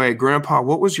ask away. Grandpa,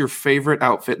 what was your favorite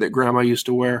outfit that Grandma used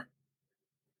to wear?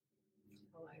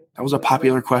 That was a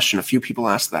popular question. A few people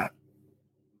asked that.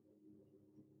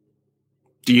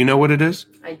 Do you know what it is?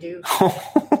 I do.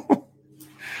 Well,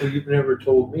 you've never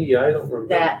told me. I don't remember.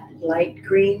 That light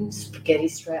green spaghetti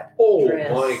strap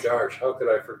dress. My gosh, how could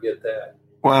I forget that?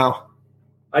 Wow.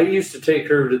 I used to take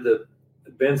her to the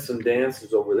Benson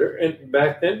dances over there, and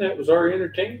back then that was our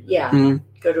entertainment. Yeah,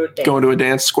 go to a dance. Go to a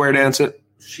dance, square dance it.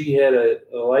 She had a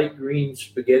light green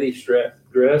spaghetti strap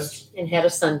dress. And had a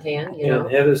suntan, And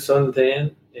had a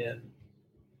suntan, and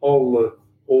all the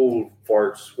old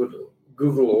farts would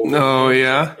Google old. Oh,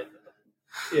 yeah?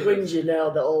 Wouldn't you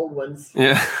know, the old ones.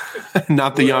 Yeah.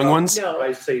 Not the young ones? No.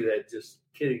 I say that just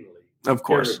kiddingly. Of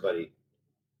course.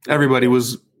 Everybody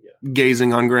was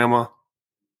gazing on Grandma.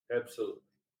 Absolutely.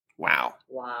 Wow.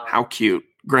 How cute.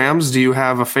 Grams, do you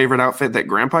have a favorite outfit that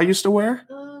Grandpa used to wear?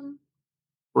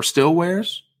 Or still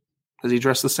wears? Does he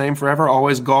dress the same forever?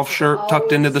 Always golf shirt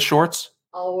tucked into the shorts?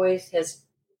 Always has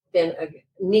been a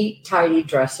neat, tidy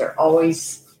dresser.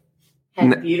 Always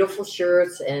had beautiful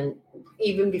shirts, and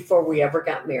even before we ever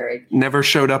got married. Never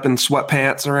showed up in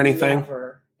sweatpants or anything?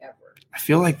 Never, ever. I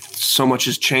feel like so much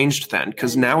has changed then,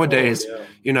 because nowadays,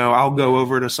 I'll go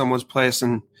over to someone's place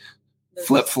and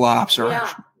flip-flops or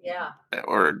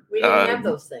we didn't have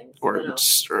those things. Or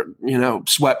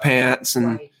sweatpants,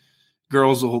 and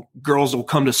girls will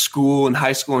come to school in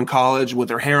high school and college with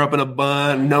their hair up in a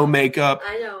bun, no makeup.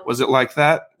 I know. Was it like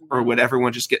that? Or would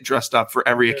everyone just get dressed up for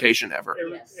every occasion ever?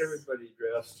 Everybody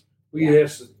dressed. We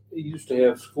used to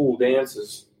have school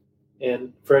dances,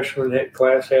 and freshman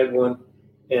class had one,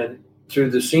 and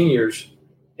through the seniors,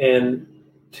 and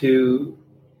to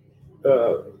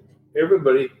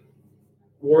everybody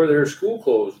wore their school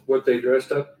clothes, what they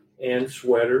dressed up, and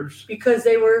sweaters. Because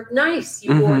they were nice.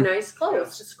 You wore nice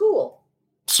clothes to school.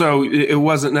 So it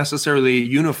wasn't necessarily a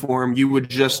uniform. You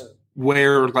would just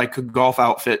wear like a golf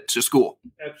outfit to school.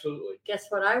 Absolutely. Guess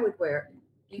what I would wear?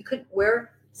 You could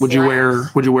wear Would you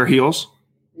wear heels?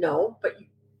 No, but you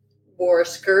wore a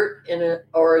skirt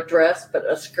or a dress, but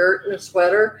a skirt and a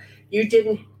sweater. You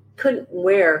couldn't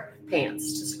wear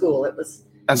pants to school. It was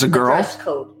as a girl. Dress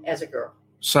code as a girl.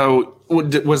 So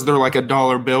was there like a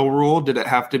dollar bill rule? Did it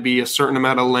have to be a certain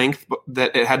amount of length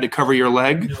that it had to cover your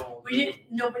leg? No.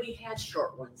 Nobody had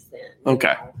short ones then.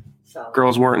 Okay. So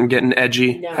girls weren't getting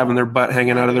edgy, having their butt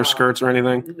hanging out of their skirts or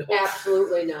anything? No.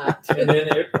 Absolutely not. And then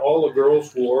all the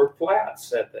girls wore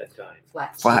flats at that time.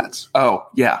 Flats. Oh,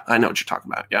 yeah. I know what you're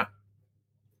talking about. Yeah.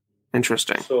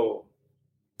 Interesting. So,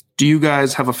 do you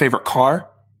guys have a favorite car?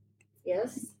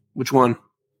 Yes. Which one?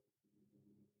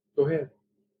 Go ahead.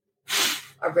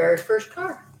 Our very first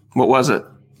car. What was it?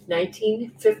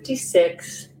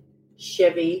 1956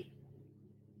 Chevy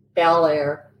Bel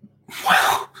Air.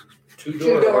 Wow.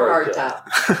 Two-door hardtop.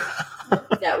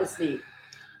 That was neat.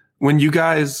 When you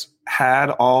guys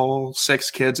had all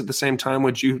 6 kids at the same time,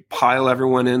 would you pile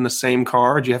everyone in the same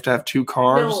car? Did you have to have 2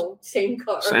 cars? No, same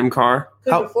car. Same car?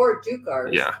 Couldn't afford 2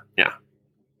 cars. Yeah.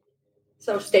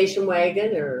 So station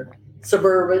wagon or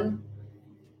Suburban.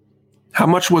 How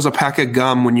much was a pack of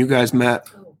gum when you guys met?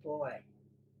 Oh, boy.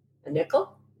 A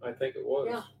nickel? I think it was.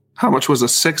 Yeah. How much was a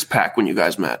 6-pack when you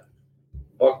guys met?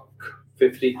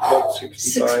 $1.50,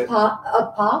 $1.65.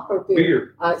 A pop or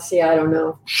beer? See, I don't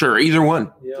know. Sure, either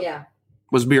one. Yeah.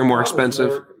 Was beer more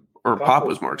expensive or pop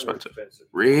was more expensive?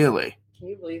 Really? Can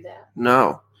you believe that?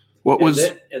 No.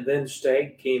 And then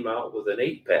Stag came out with an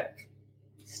 8-pack.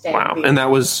 Wow. Beer. And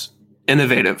that was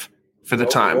innovative for the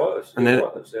time. It was.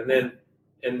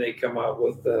 And they come out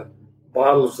with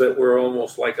bottles that were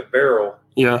almost like a barrel.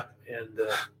 Yeah. And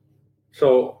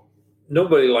so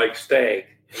nobody liked Stag.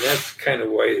 And that's kind of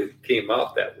why it came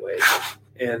out that way.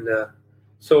 And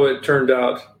so it turned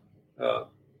out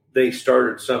they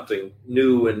started something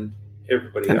new and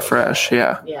everybody else. And fresh,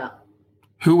 yeah. Yeah.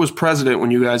 Who was president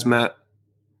when you guys met?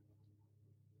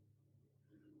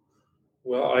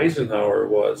 Well, Eisenhower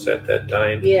was at that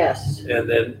time. Yes. And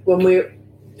then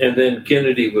And then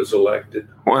Kennedy was elected.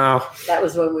 Wow. That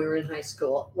was when we were in high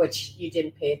school, which you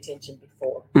didn't pay attention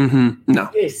before. Mm-hmm. No.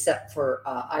 Except for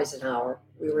Eisenhower.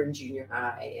 We were in junior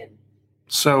high. And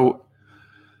so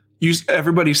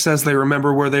everybody says they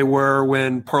remember where they were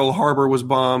when Pearl Harbor was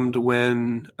bombed,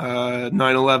 when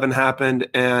 9/11 happened,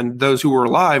 and those who were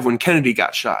alive when Kennedy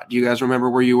got shot. Do you guys remember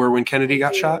where you were when Kennedy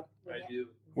got shot? I do.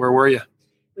 Where were you?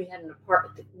 We had an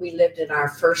apartment. We lived in our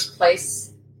first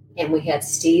place, and we had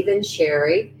Steve and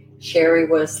Sherry. Sherry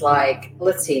was like,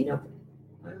 I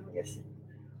guess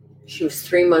she was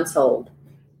 3 months old,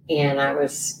 and I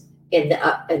was and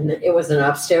it was an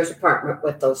upstairs apartment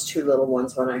with those two little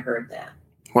ones when I heard that.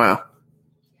 Wow.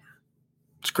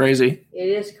 It's crazy. It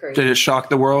is crazy. Did it shock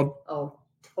the world? Oh,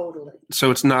 totally.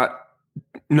 So it's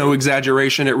no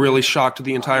exaggeration. It really shocked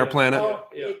the entire planet. Oh,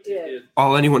 it did.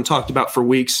 All anyone talked about for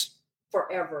weeks.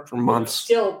 Forever. For months.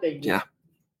 Still big. Yeah.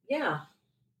 Yeah.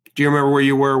 Do you remember where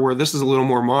you were this is a little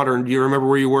more modern? Do you remember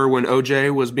where you were when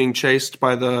OJ was being chased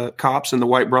by the cops in the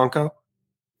white Bronco?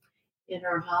 In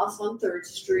our house on 3rd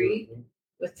Street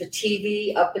with the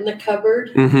TV up in the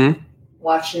cupboard,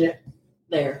 watching it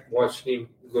there. Watching him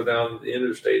go down the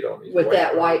interstate on his with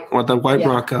that white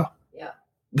Bronco. Yeah.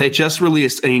 They just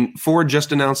released Ford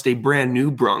just announced a brand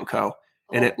new Bronco,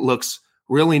 and it looks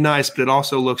really nice, but it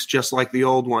also looks just like the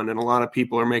old one. And a lot of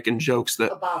people are making jokes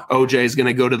that OJ is going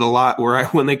to go to the lot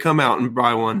when they come out and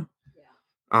buy one.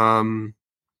 Yeah.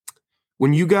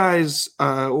 When you guys,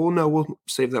 we'll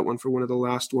save that one for one of the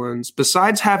last ones.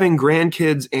 Besides having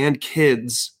grandkids and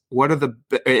kids,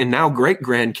 and now great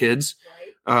grandkids,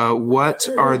 what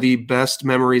are the best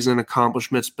memories and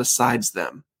accomplishments besides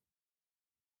them?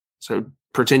 So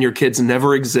pretend your kids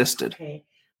never existed. Okay.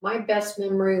 My best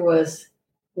memory was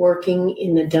working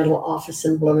in the dental office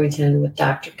in Bloomington with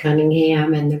Dr.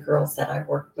 Cunningham and the girls that I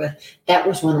worked with. That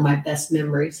was one of my best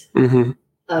memories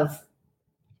of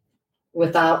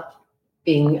without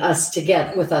being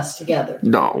with us together.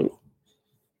 No.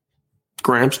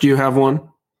 Gramps, do you have one?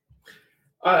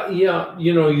 Yeah,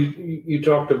 you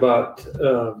talked about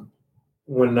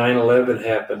when 9/11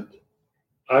 happened.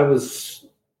 I was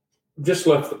just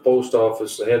left the post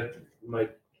office. I had my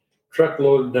truck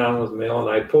loaded down with mail, and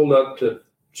I pulled up to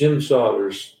Jim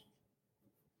Sauter's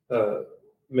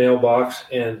mailbox,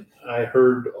 and I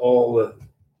heard all the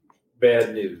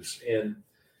bad news. And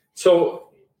so,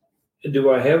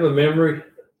 do I have a memory?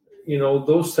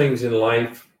 Those things in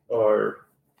life are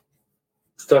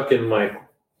stuck in my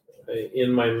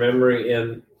memory,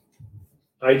 and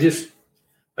I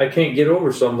can't get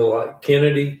over something like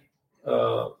Kennedy.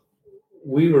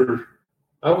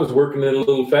 I was working in a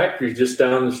little factory just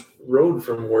down this road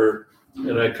from where,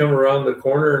 and I come around the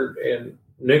corner, and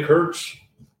Nick Hertz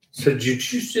said, "Did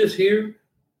you just hear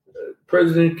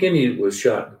President Kennedy was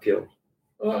shot and killed?"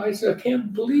 Well, I said, "I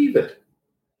can't believe it."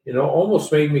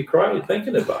 Almost made me cry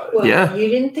thinking about it. Well, yeah. You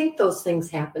didn't think those things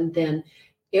happened then.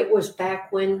 It was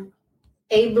back when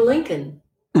Abe Lincoln.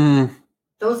 That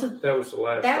was the last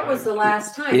time. That was the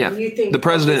last time. Yeah. And you think the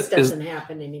president this doesn't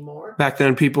happen anymore. Back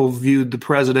then, people viewed the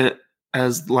president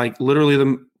as like literally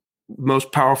the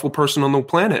most powerful person on the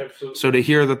planet. Absolutely. So to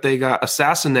hear that they got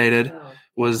assassinated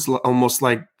was almost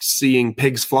like seeing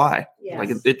pigs fly. Yes.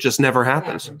 Like it just never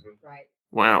happens. Right.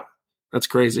 Wow. That's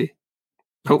crazy.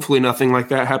 Hopefully nothing like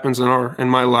that happens in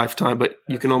my lifetime, but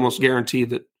you can almost guarantee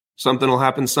that something will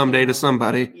happen someday to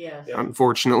somebody. Yes.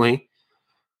 Unfortunately.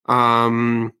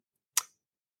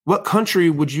 What country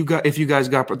would you if you guys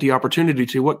got the opportunity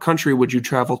to, what country would you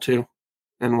travel to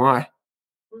and why?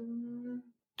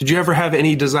 Did you ever have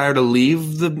any desire to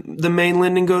leave the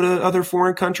mainland and go to other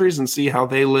foreign countries and see how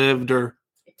they lived, or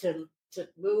to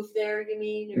move there, you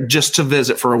mean? Or just to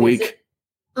visit for a week?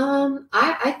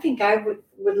 I think I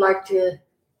would like to,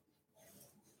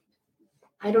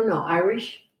 I don't know,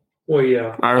 Irish? Well,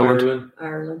 yeah. Ireland.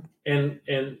 And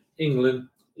England.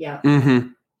 Yeah. Mm-hmm.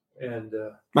 And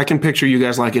I can picture you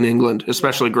guys like in England,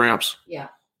 especially Gramps. Yeah.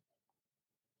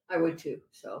 I would too,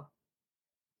 so.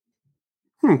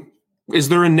 Is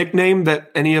there a nickname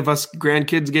that any of us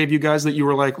grandkids gave you guys that you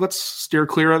were like, let's steer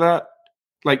clear of that?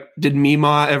 Like, did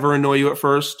Mima ever annoy you at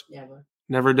first? Never.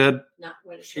 Never did? Not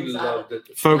when it she comes loved out.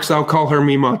 it. Folks, I'll call her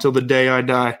Mima till the day I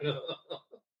die. You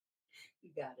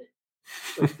got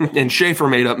it. And Schaefer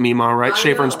made up Mima, right?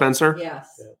 Schaefer and Spencer?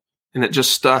 Yes. And it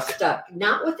just stuck.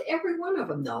 Not with every one of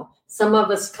them, though. Some of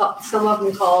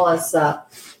them call us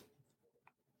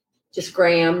just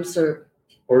Grams or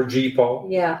G-Paul.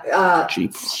 Yeah.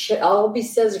 Albie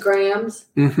says Grams.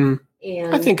 Mm-hmm.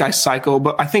 And I think I cycle,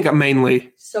 but I think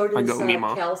mainly so does I go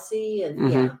Mima. Kelsey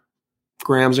and yeah.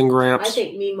 Grams and Gramps. I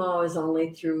think Meemaw is only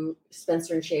through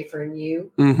Spencer and Schaefer and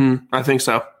you. Mm-hmm. I think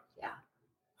so. Yeah.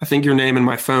 I think your name in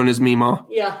my phone is Meemaw.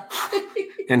 Yeah.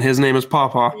 And his name is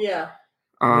Pawpaw. Yeah.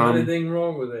 Not anything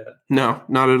wrong with that. No,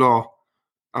 not at all.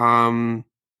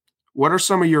 What are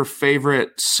some of your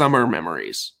favorite summer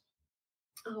memories?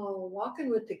 Oh, walking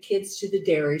with the kids to the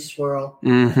Dairy Swirl.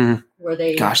 Mm-hmm. Where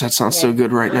they Gosh, that sounds so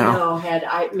good right now.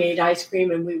 Made ice cream,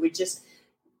 and we would just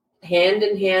hand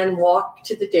in hand walk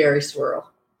to the Dairy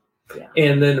Swirl. Yeah.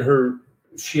 And then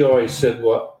she always said,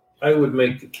 well, I would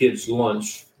make the kids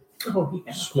lunch. Oh,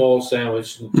 yeah. Small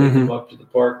sandwich and take them up to the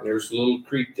park. And there's a little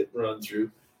creek that runs through.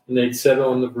 And they'd sit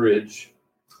on the bridge.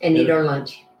 And eat our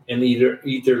lunch. And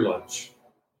eat their lunch.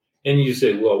 And you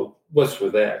say, well, what's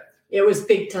with that? It was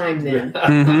big time then.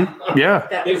 Mm-hmm. Yeah.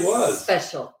 That was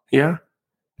special. Yeah.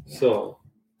 So,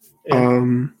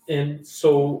 and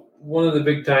so one of the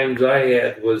big times I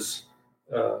had was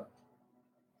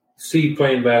Steve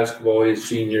playing basketball his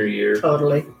senior year.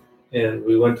 Totally. And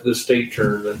we went to the state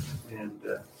tournament. And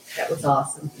that was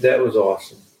awesome. That was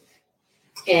awesome.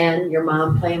 And your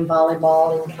mom playing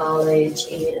volleyball in college,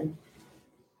 and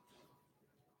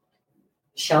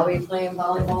Shelby playing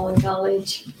volleyball in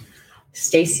college.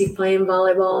 Stacy playing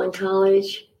volleyball in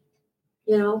college,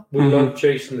 We love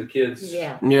chasing the kids.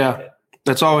 Yeah. Yeah.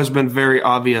 That's always been very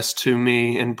obvious to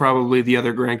me and probably the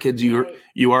other grandkids.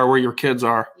 You are where your kids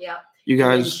are. Yeah. You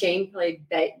guys. And Shane played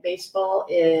baseball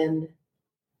in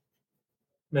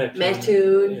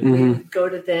Mattoon. And we'd go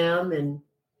to them, and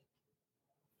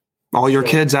all your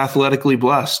kids athletically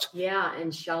blessed. Yeah,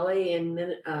 and Shelley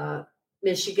in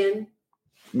Michigan.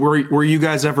 Were you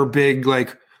guys ever big,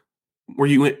 like, were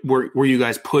you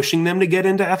guys pushing them to get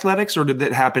into athletics, or did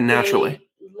that happen naturally?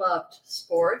 They loved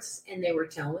sports, and they were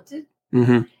talented.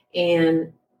 Mm-hmm.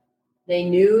 And they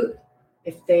knew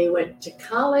if they went to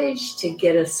college, to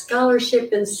get a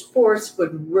scholarship in sports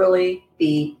would really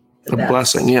be the best.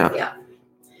 Blessing, yeah. Yeah.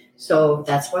 So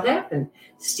that's what happened.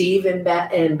 Steve in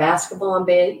basketball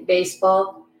and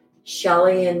baseball,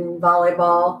 Shelley in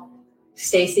volleyball,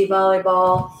 Stacy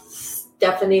volleyball,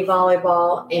 Stephanie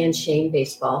volleyball, and Shane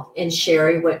baseball. And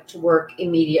Sherry went to work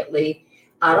immediately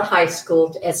out of high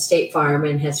school at State Farm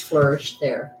and has flourished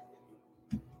there.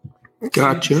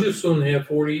 Gotcha. She'll soon have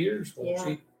 40 years, won't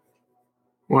she?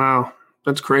 Wow,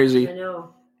 that's crazy. I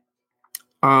know.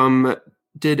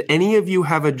 Did any of you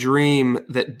have a dream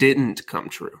that didn't come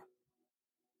true?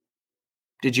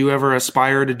 Did you ever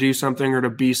aspire to do something or to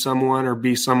be someone or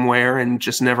be somewhere and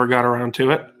just never got around to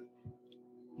it?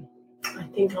 I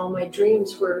think all my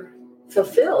dreams were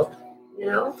fulfilled,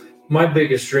 My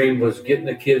biggest dream was getting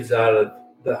the kids out of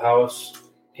the house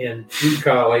and through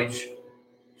college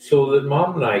so that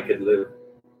Mom and I could live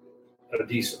a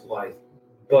decent life.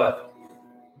 But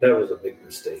that was a big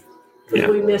mistake. Because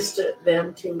we missed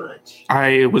them too much.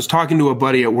 I was talking to a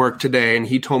buddy at work today, and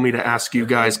he told me to ask you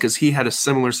guys because he had a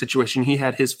similar situation. He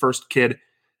had his first kid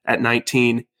at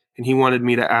 19, and he wanted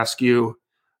me to ask you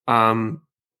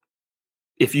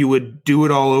if you would do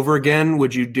it all over again,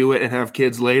 would you do it and have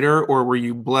kids later, or were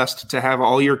you blessed to have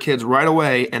all your kids right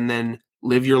away and then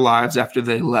live your lives after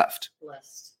they left?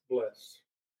 Blessed.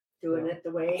 Doing it the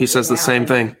way he says the same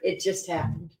thing. It just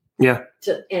happened. Yeah.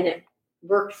 And it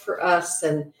worked for us,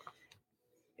 and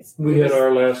we had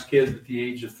our last kid at the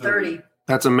age of 30.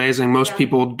 That's amazing. Most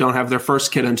people don't have their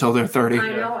first kid until they're 30.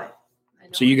 I know it.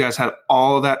 So you guys had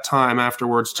all of that time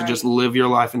afterwards to just live your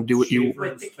life and do what you... Schaefer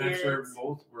and Spencer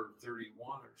both were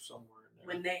 31 or somewhere in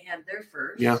there. When they had their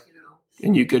first. Yeah.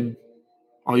 And you could...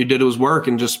 All you did was work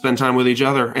and just spend time with each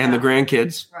other and the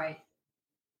grandkids. Right.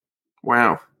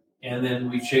 Wow. And then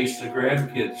we chased the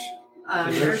grandkids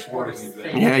to their sporting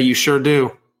events. Yeah, you sure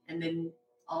do. And then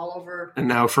all over. And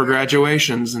now for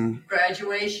graduations and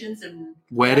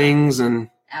weddings and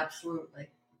absolutely.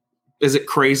 Is it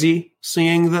crazy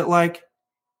seeing that, like,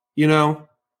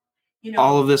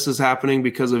 all of this is happening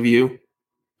because of you?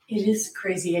 It is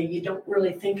crazy. You don't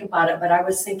really think about it, but I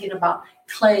was thinking about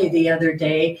Clay the other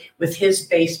day with his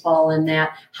baseball and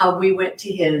that, how we went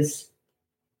to his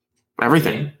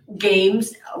everything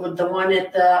games, with the one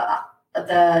at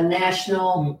the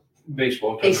national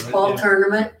baseball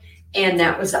tournament. And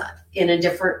that was in a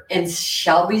different, and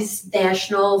Shelby's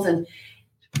nationals, and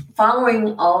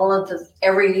following all of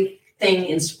everything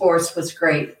in sports was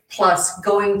great. Plus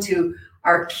going to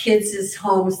our kids'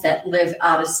 homes that live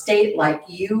out of state, like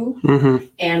you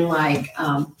and like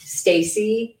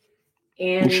Stacy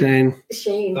and Shane.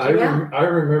 I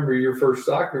remember your first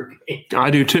soccer game.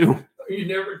 I do too. You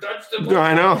never touched the ball.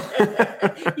 I know.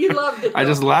 You loved it. I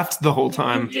just laughed the whole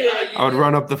time. I would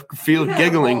run up the field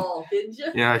giggling. Ball, didn't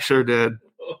you? Yeah, I sure did.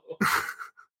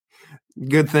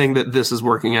 Good thing that this is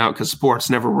working out because sports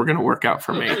never were going to work out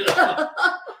for me.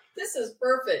 This is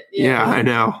perfect. Yeah, I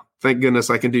know. Thank goodness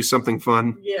I can do something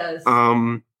fun. Yes.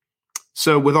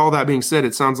 So with all that being said,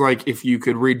 it sounds like if you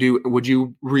could would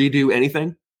you redo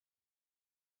anything?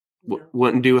 No.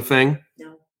 Wouldn't do a thing?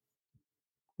 No.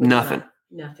 Nothing.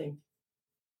 Nothing.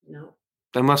 No.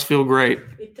 That must feel great.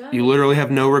 It does. You literally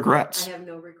have no regrets. I have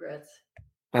no regrets.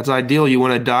 That's ideal. You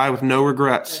want to die with no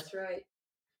regrets. That's right.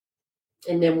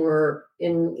 And then we're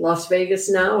in Las Vegas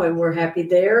now, and we're happy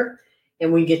there.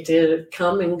 And we get to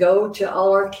come and go to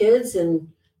all our kids, and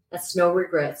that's no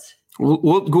regrets.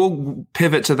 We'll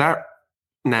pivot to that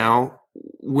now.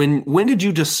 When did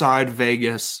you decide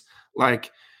Vegas?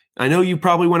 Like, I know you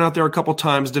probably went out there a couple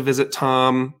times to visit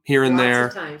Tom here and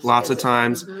there. Lots of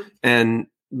times. Mm-hmm. And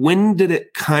when did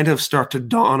it kind of start to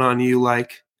dawn on you,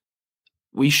 like,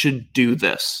 we should do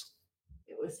this?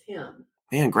 It was him.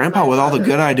 Man, Grandpa with all the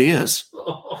good ideas.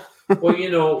 Well,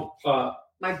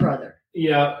 my brother.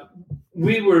 Yeah,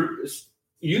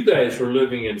 you guys were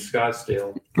living in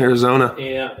Scottsdale, Arizona.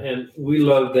 and we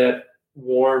loved that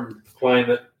warm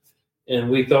climate, and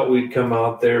we thought we'd come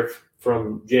out there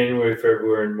from January,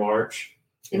 February, and March.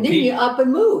 And then you up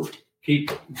and moved.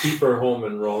 Keep our home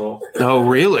in Roanoke. Oh,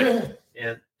 really?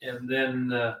 And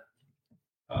then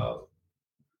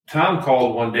Tom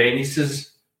called one day and he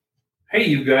says, "Hey,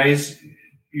 you guys,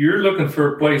 you're looking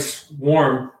for a place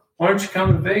warm. Why don't you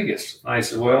come to Vegas?" I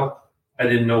said, "Well, I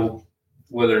didn't know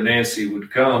whether Nancy would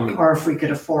come, or if we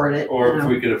could afford it, if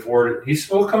we could afford it." He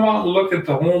said, "Well, come out and look at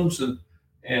the homes,"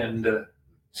 and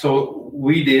so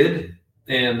we did,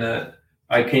 and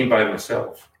I came by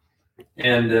myself,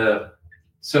 and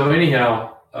so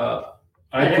anyhow,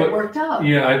 it worked out.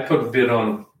 Yeah, I put a bid on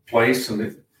a place,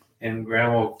 and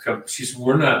Grandma come. She said,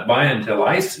 "We're not buying until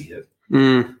I see it."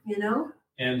 Mm. You know.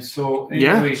 And so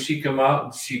anyway, she come out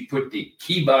and she put the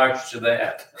kibosh to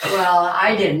that. Well,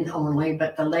 I didn't only,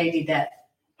 but the lady that.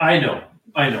 I know.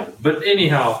 But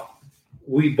anyhow,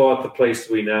 we bought the place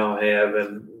we now have,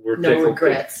 and we're no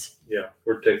regrets. Yeah,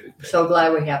 we're taking. So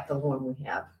glad we have the one we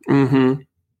have. Mm-hmm.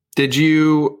 Did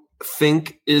you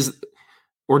think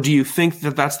do you think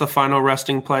that that's the final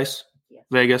resting place? Yes.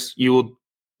 Vegas? You will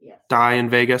die in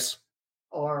Vegas?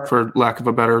 Or for lack of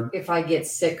a better. If I get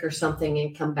sick or something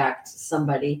and come back to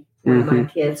somebody, one of my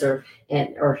kids, or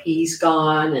he's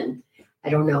gone, and I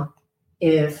don't know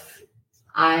if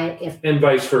and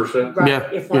vice versa.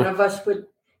 Right, if one of us would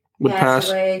pass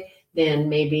away, then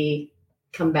maybe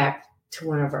come back to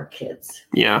one of our kids.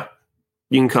 Yeah,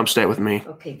 you can come stay with me.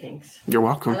 Okay, thanks. You're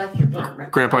welcome. I like your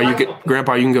apartment.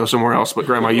 Grandpa, you can go somewhere else, but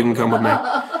Grandma, you can come with me.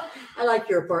 I like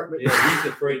your apartment. Yeah,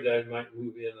 he's afraid that I might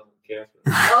move in on Catherine.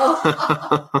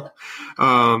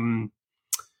 Oh.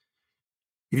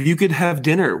 If you could have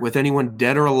dinner with anyone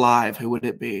dead or alive, who would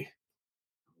it be?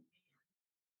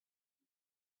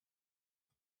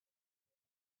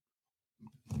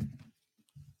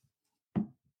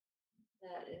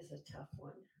 That is a tough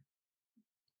one.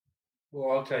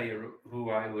 Well, I'll tell you who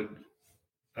I would.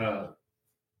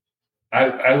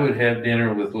 I would have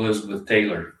dinner with Elizabeth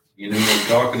Taylor. You know what I'm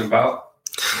talking about?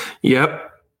 Yep.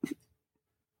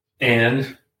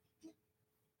 And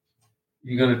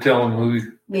you're going to tell them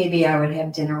who? Maybe I would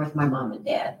have dinner with my mom and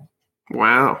dad.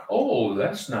 Wow. Oh,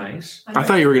 that's nice. I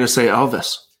thought you were going to say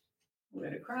Elvis. I'm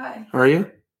going to cry. Are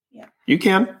you? Yeah. You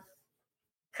can.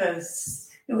 Because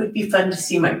it would be fun to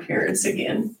see my parents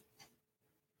again.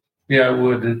 Yeah, I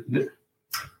would.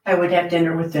 I would have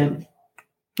dinner with them.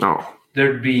 Oh.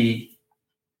 There'll be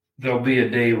a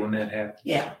day when that happens.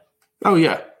 Yeah. Oh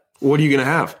yeah. What are you going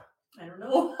to have? I don't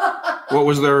know. What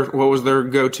was their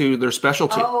go-to, their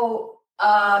specialty? Oh,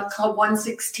 Club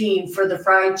 116 for the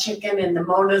fried chicken and the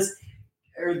monas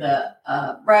or the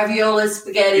ravioli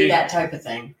spaghetti, that type of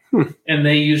thing. And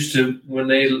they used to, when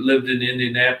they lived in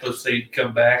Indianapolis, they'd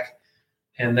come back,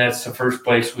 and that's the first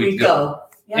place we'd go.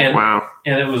 Yeah. And, wow.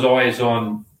 And it was always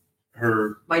on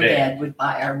her. My dad would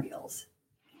buy our meals.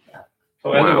 Yeah.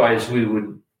 So otherwise, we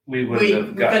wouldn't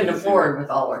couldn't afford with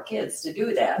all our kids to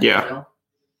do that. Yeah. You know?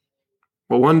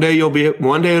 Well, one day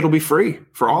it'll be free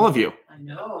for all of you. I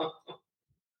know.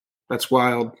 That's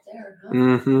wild. There, huh?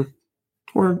 Mm-hmm.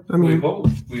 Or I mean, we hope.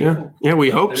 Yeah, we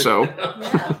hope so.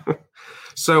 Yeah.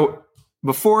 So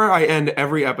before I end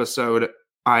every episode,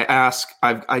 I ask.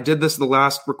 I did this the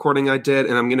last recording I did,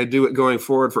 and I'm going to do it going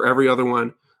forward for every other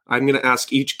one. I'm going to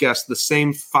ask each guest the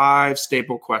same 5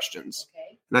 staple questions,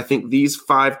 and I think these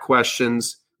 5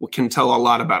 questions can tell a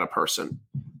lot about a person.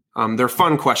 They're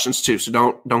fun questions too,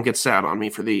 so don't get sad on me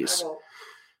for these.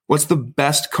 What's the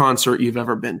best concert you've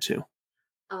ever been to?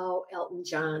 Oh, Elton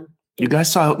John. You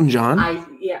guys saw Elton John?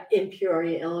 in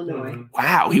Peoria, Illinois. Mhm.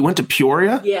 Wow, he went to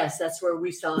Peoria? Yes, that's where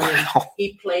we saw him. Wow.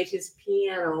 He played his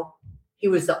piano. He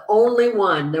was the only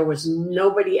one. There was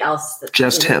nobody else.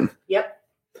 Just him. Yep.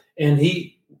 And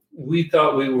we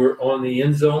thought we were on the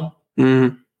end zone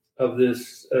Mhm. of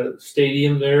this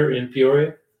stadium there in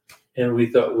Peoria, and we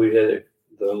thought we had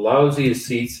the lousiest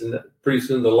seats, and pretty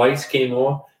soon the lights came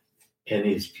on, and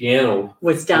his piano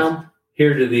Was down.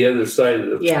 here to the other side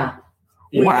of the Yeah.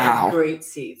 We Wow. had great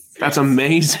seats. That's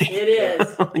amazing. It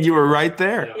is. You were right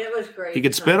there. Yeah. It was great. He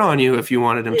could spit on you if you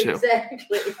wanted him to.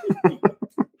 Exactly.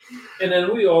 And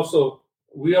then we also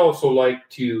like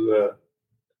to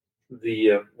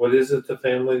what is it, the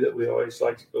family that we always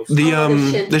like to go see?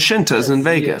 The Shintas in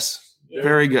Vegas. Yes.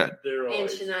 Very good. They're And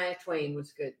always, Shania Twain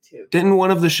was good too. Didn't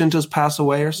one of the Shintas pass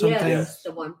away or something? Yes,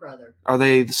 the one brother. Are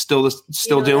they still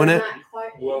doing they're it? not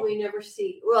quite- Well- we never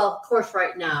see. Well, of course,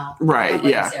 right now. Right,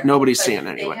 nobody's yeah. there. Nobody's But seeing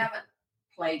anyway. They haven't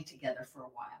played together for a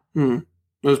while.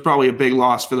 It was probably a big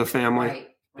loss for the family, Right.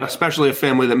 especially a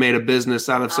family that made a business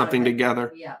out of Out of something it.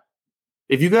 together. Yeah.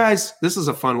 If you guys, this is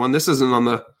a fun one. This isn't on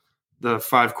the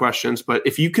 5 questions, but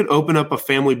if you could open up a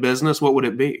family business, what would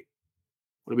it be?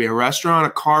 Would it be a restaurant, a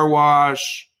car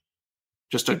wash,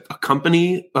 just a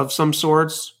company of some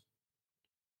sorts?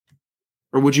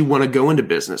 Or would you want to go into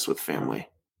business with family?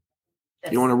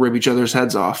 You don't want to rip each other's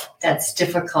heads off. That's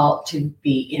difficult to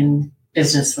be in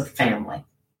business with family.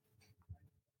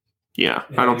 Yeah,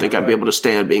 I don't think I'd be able to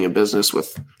stand being in business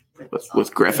with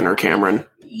Griffin or Cameron.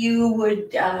 You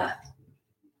would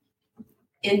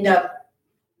end up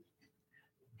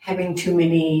having too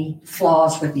many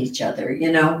flaws with each other,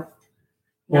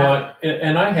 well,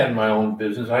 and I had my own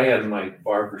business. I had my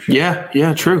barbershop.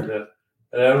 Yeah, true. And,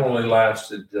 that only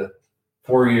lasted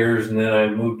 4 years, and then I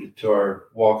moved it to our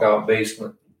walkout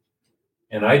basement,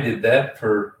 and I did that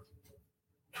for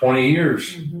 20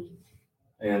 years,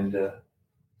 and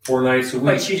 4 nights a week.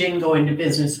 But you didn't go into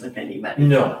business with anybody.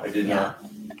 No, I did not.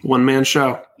 One man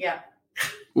show. Yeah.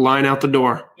 Line out the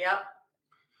door. Yep.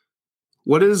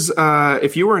 What is,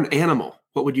 if you were an animal,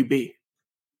 what would you be?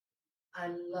 I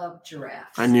love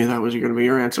giraffes. I knew that was going to be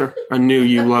your answer. I knew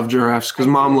you love giraffes because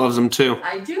Mom loves them too.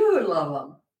 I do love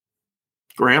them.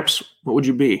 Gramps, what would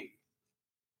you be?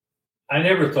 I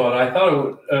never thought. I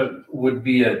thought it would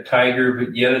be a tiger,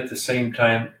 but yet at the same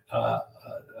time, a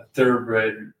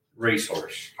thoroughbred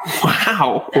racehorse.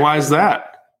 Wow. Why is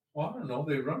that? Well, I don't know.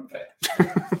 They run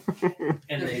fast,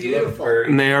 and They're they beautiful. look very.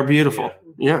 And they are beautiful.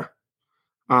 Yeah.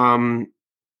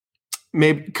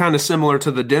 Maybe kind of similar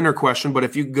to the dinner question, but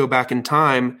if you could go back in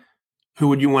time, who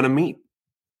would you want to meet?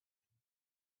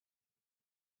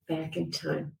 Back in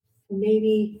time.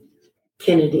 Maybe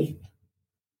Kennedy.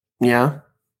 Yeah.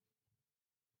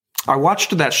 I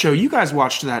watched that show. You guys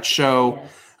watched that show,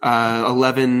 Yes.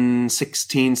 11,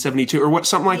 16, 72, or what,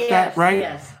 something like that, right?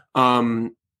 Yes.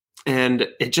 And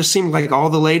it just seemed like all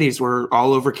the ladies were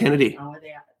all over Kennedy. Oh,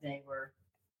 they were.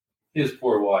 His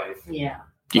poor wife. Yeah.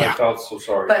 I Yeah. felt so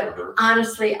sorry But for her.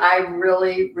 honestly, I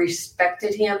really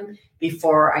respected him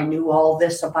before I knew all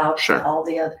this about Sure. all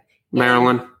the other.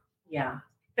 Marilyn. Yeah.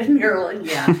 Marilyn,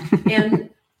 yeah. And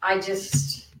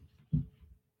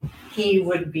he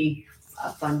would be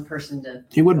a fun person to.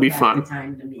 He would go be back fun. in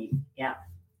time to meet. Yeah.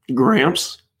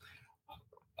 Gramps.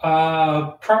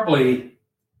 Probably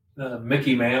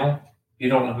Mickey Mantle. You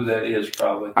don't know who that is,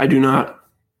 probably. I do not.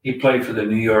 He played for the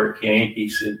New York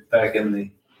Yankees back in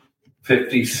the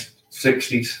 50s,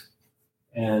 60s,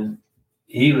 and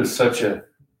he was such a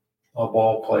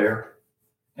ball player.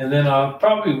 And then I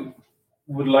probably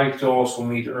would like to also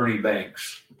meet Ernie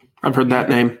Banks. I've heard that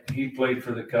name. He played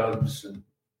for the Cubs and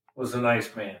was a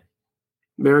nice man.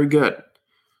 Very good.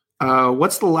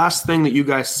 What's the last thing that you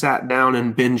guys sat down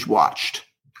and binge watched?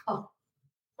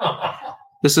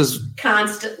 This is,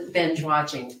 Constant binge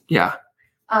watching. yeah.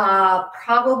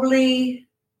 Probably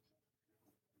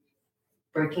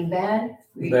Breaking Bad.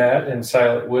 That and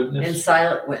Silent Witness. And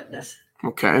Silent Witness.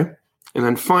 Okay. And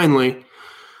then finally,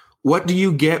 what do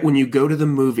you get when you go to the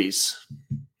movies?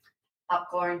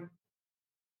 Popcorn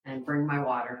and bring my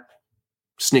water.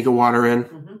 Sneak a water in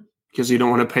Mm-hmm. because you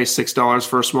don't want to pay $6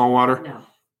 for a small water? No.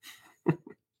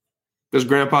 Does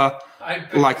Grandpa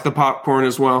like the popcorn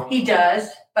as well? He does,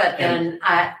 but then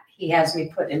he has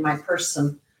me put in my purse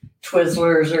some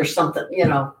Twizzlers or something,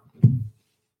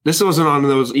 This wasn't on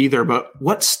those either, but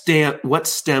what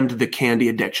stemmed the candy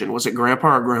addiction? Was it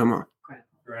Grandpa or Grandma?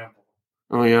 Grandpa.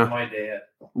 Oh, yeah. My dad.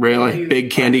 Really?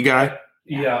 Big candy guy?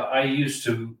 Yeah, I used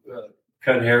to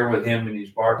cut hair with him in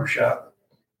his barbershop.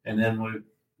 And then when it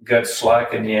got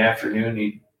slack in the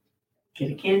afternoon, Get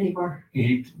a candy bar.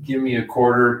 he'd give me a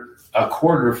quarter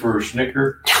for a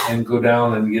Snicker and go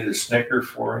down and get a Snicker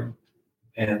for him.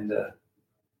 And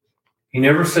he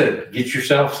never said, get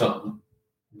yourself something,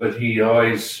 but he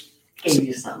always Gave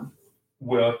you some.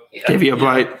 Well, Give you a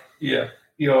bite. Yeah,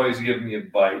 he always gave me a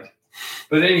bite.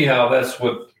 But anyhow, that's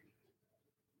what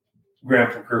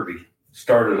Grandpa Kirby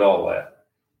started all that.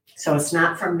 So it's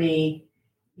not from me.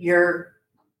 You're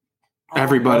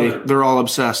Everybody, they're all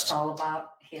obsessed. It's all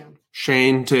about him.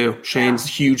 Shane too. Shane's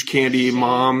huge candy. Shane.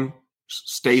 Mom,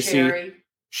 Stacy,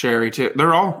 Sherry too.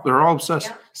 They're all obsessed.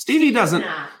 Yep. Stevie doesn't.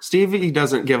 Not. Stevie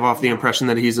doesn't give off the impression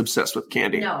that he's obsessed with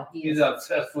candy. No, He's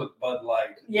obsessed with Bud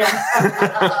Light. Yeah.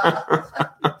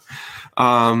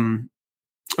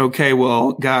 Okay,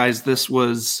 well, guys, this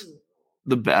was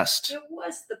the best. It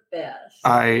was the best.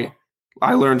 I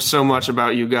learned so much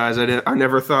about you guys. I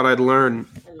never thought I'd learn.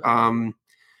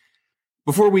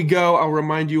 Before we go, I'll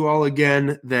remind you all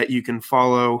again that you can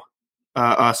follow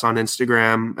us on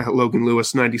Instagram at Logan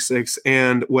Lewis 96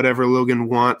 and whatever Logan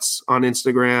wants on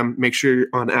Instagram. Make sure you're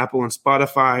on Apple and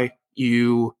Spotify.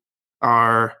 You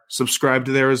are subscribed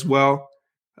there as well.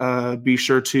 Be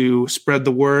sure to spread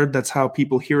the word. That's how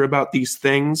people hear about these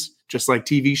things. Just like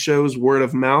TV shows, word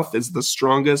of mouth is the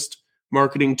strongest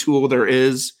marketing tool there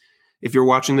is. If you're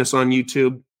watching this on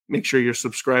YouTube, make sure you're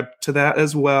subscribed to that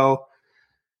as well.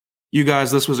 You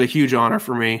guys, this was a huge honor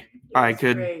for me. I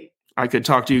could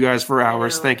talk to you guys for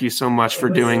hours. Thank you so much for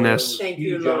doing this. Thank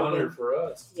you, Huge Logan. honor for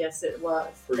us. Yes, it was.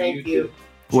 For Thank you.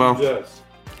 Well,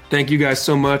 thank you guys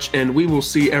so much, and we will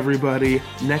see everybody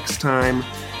next time.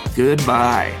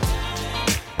 Goodbye.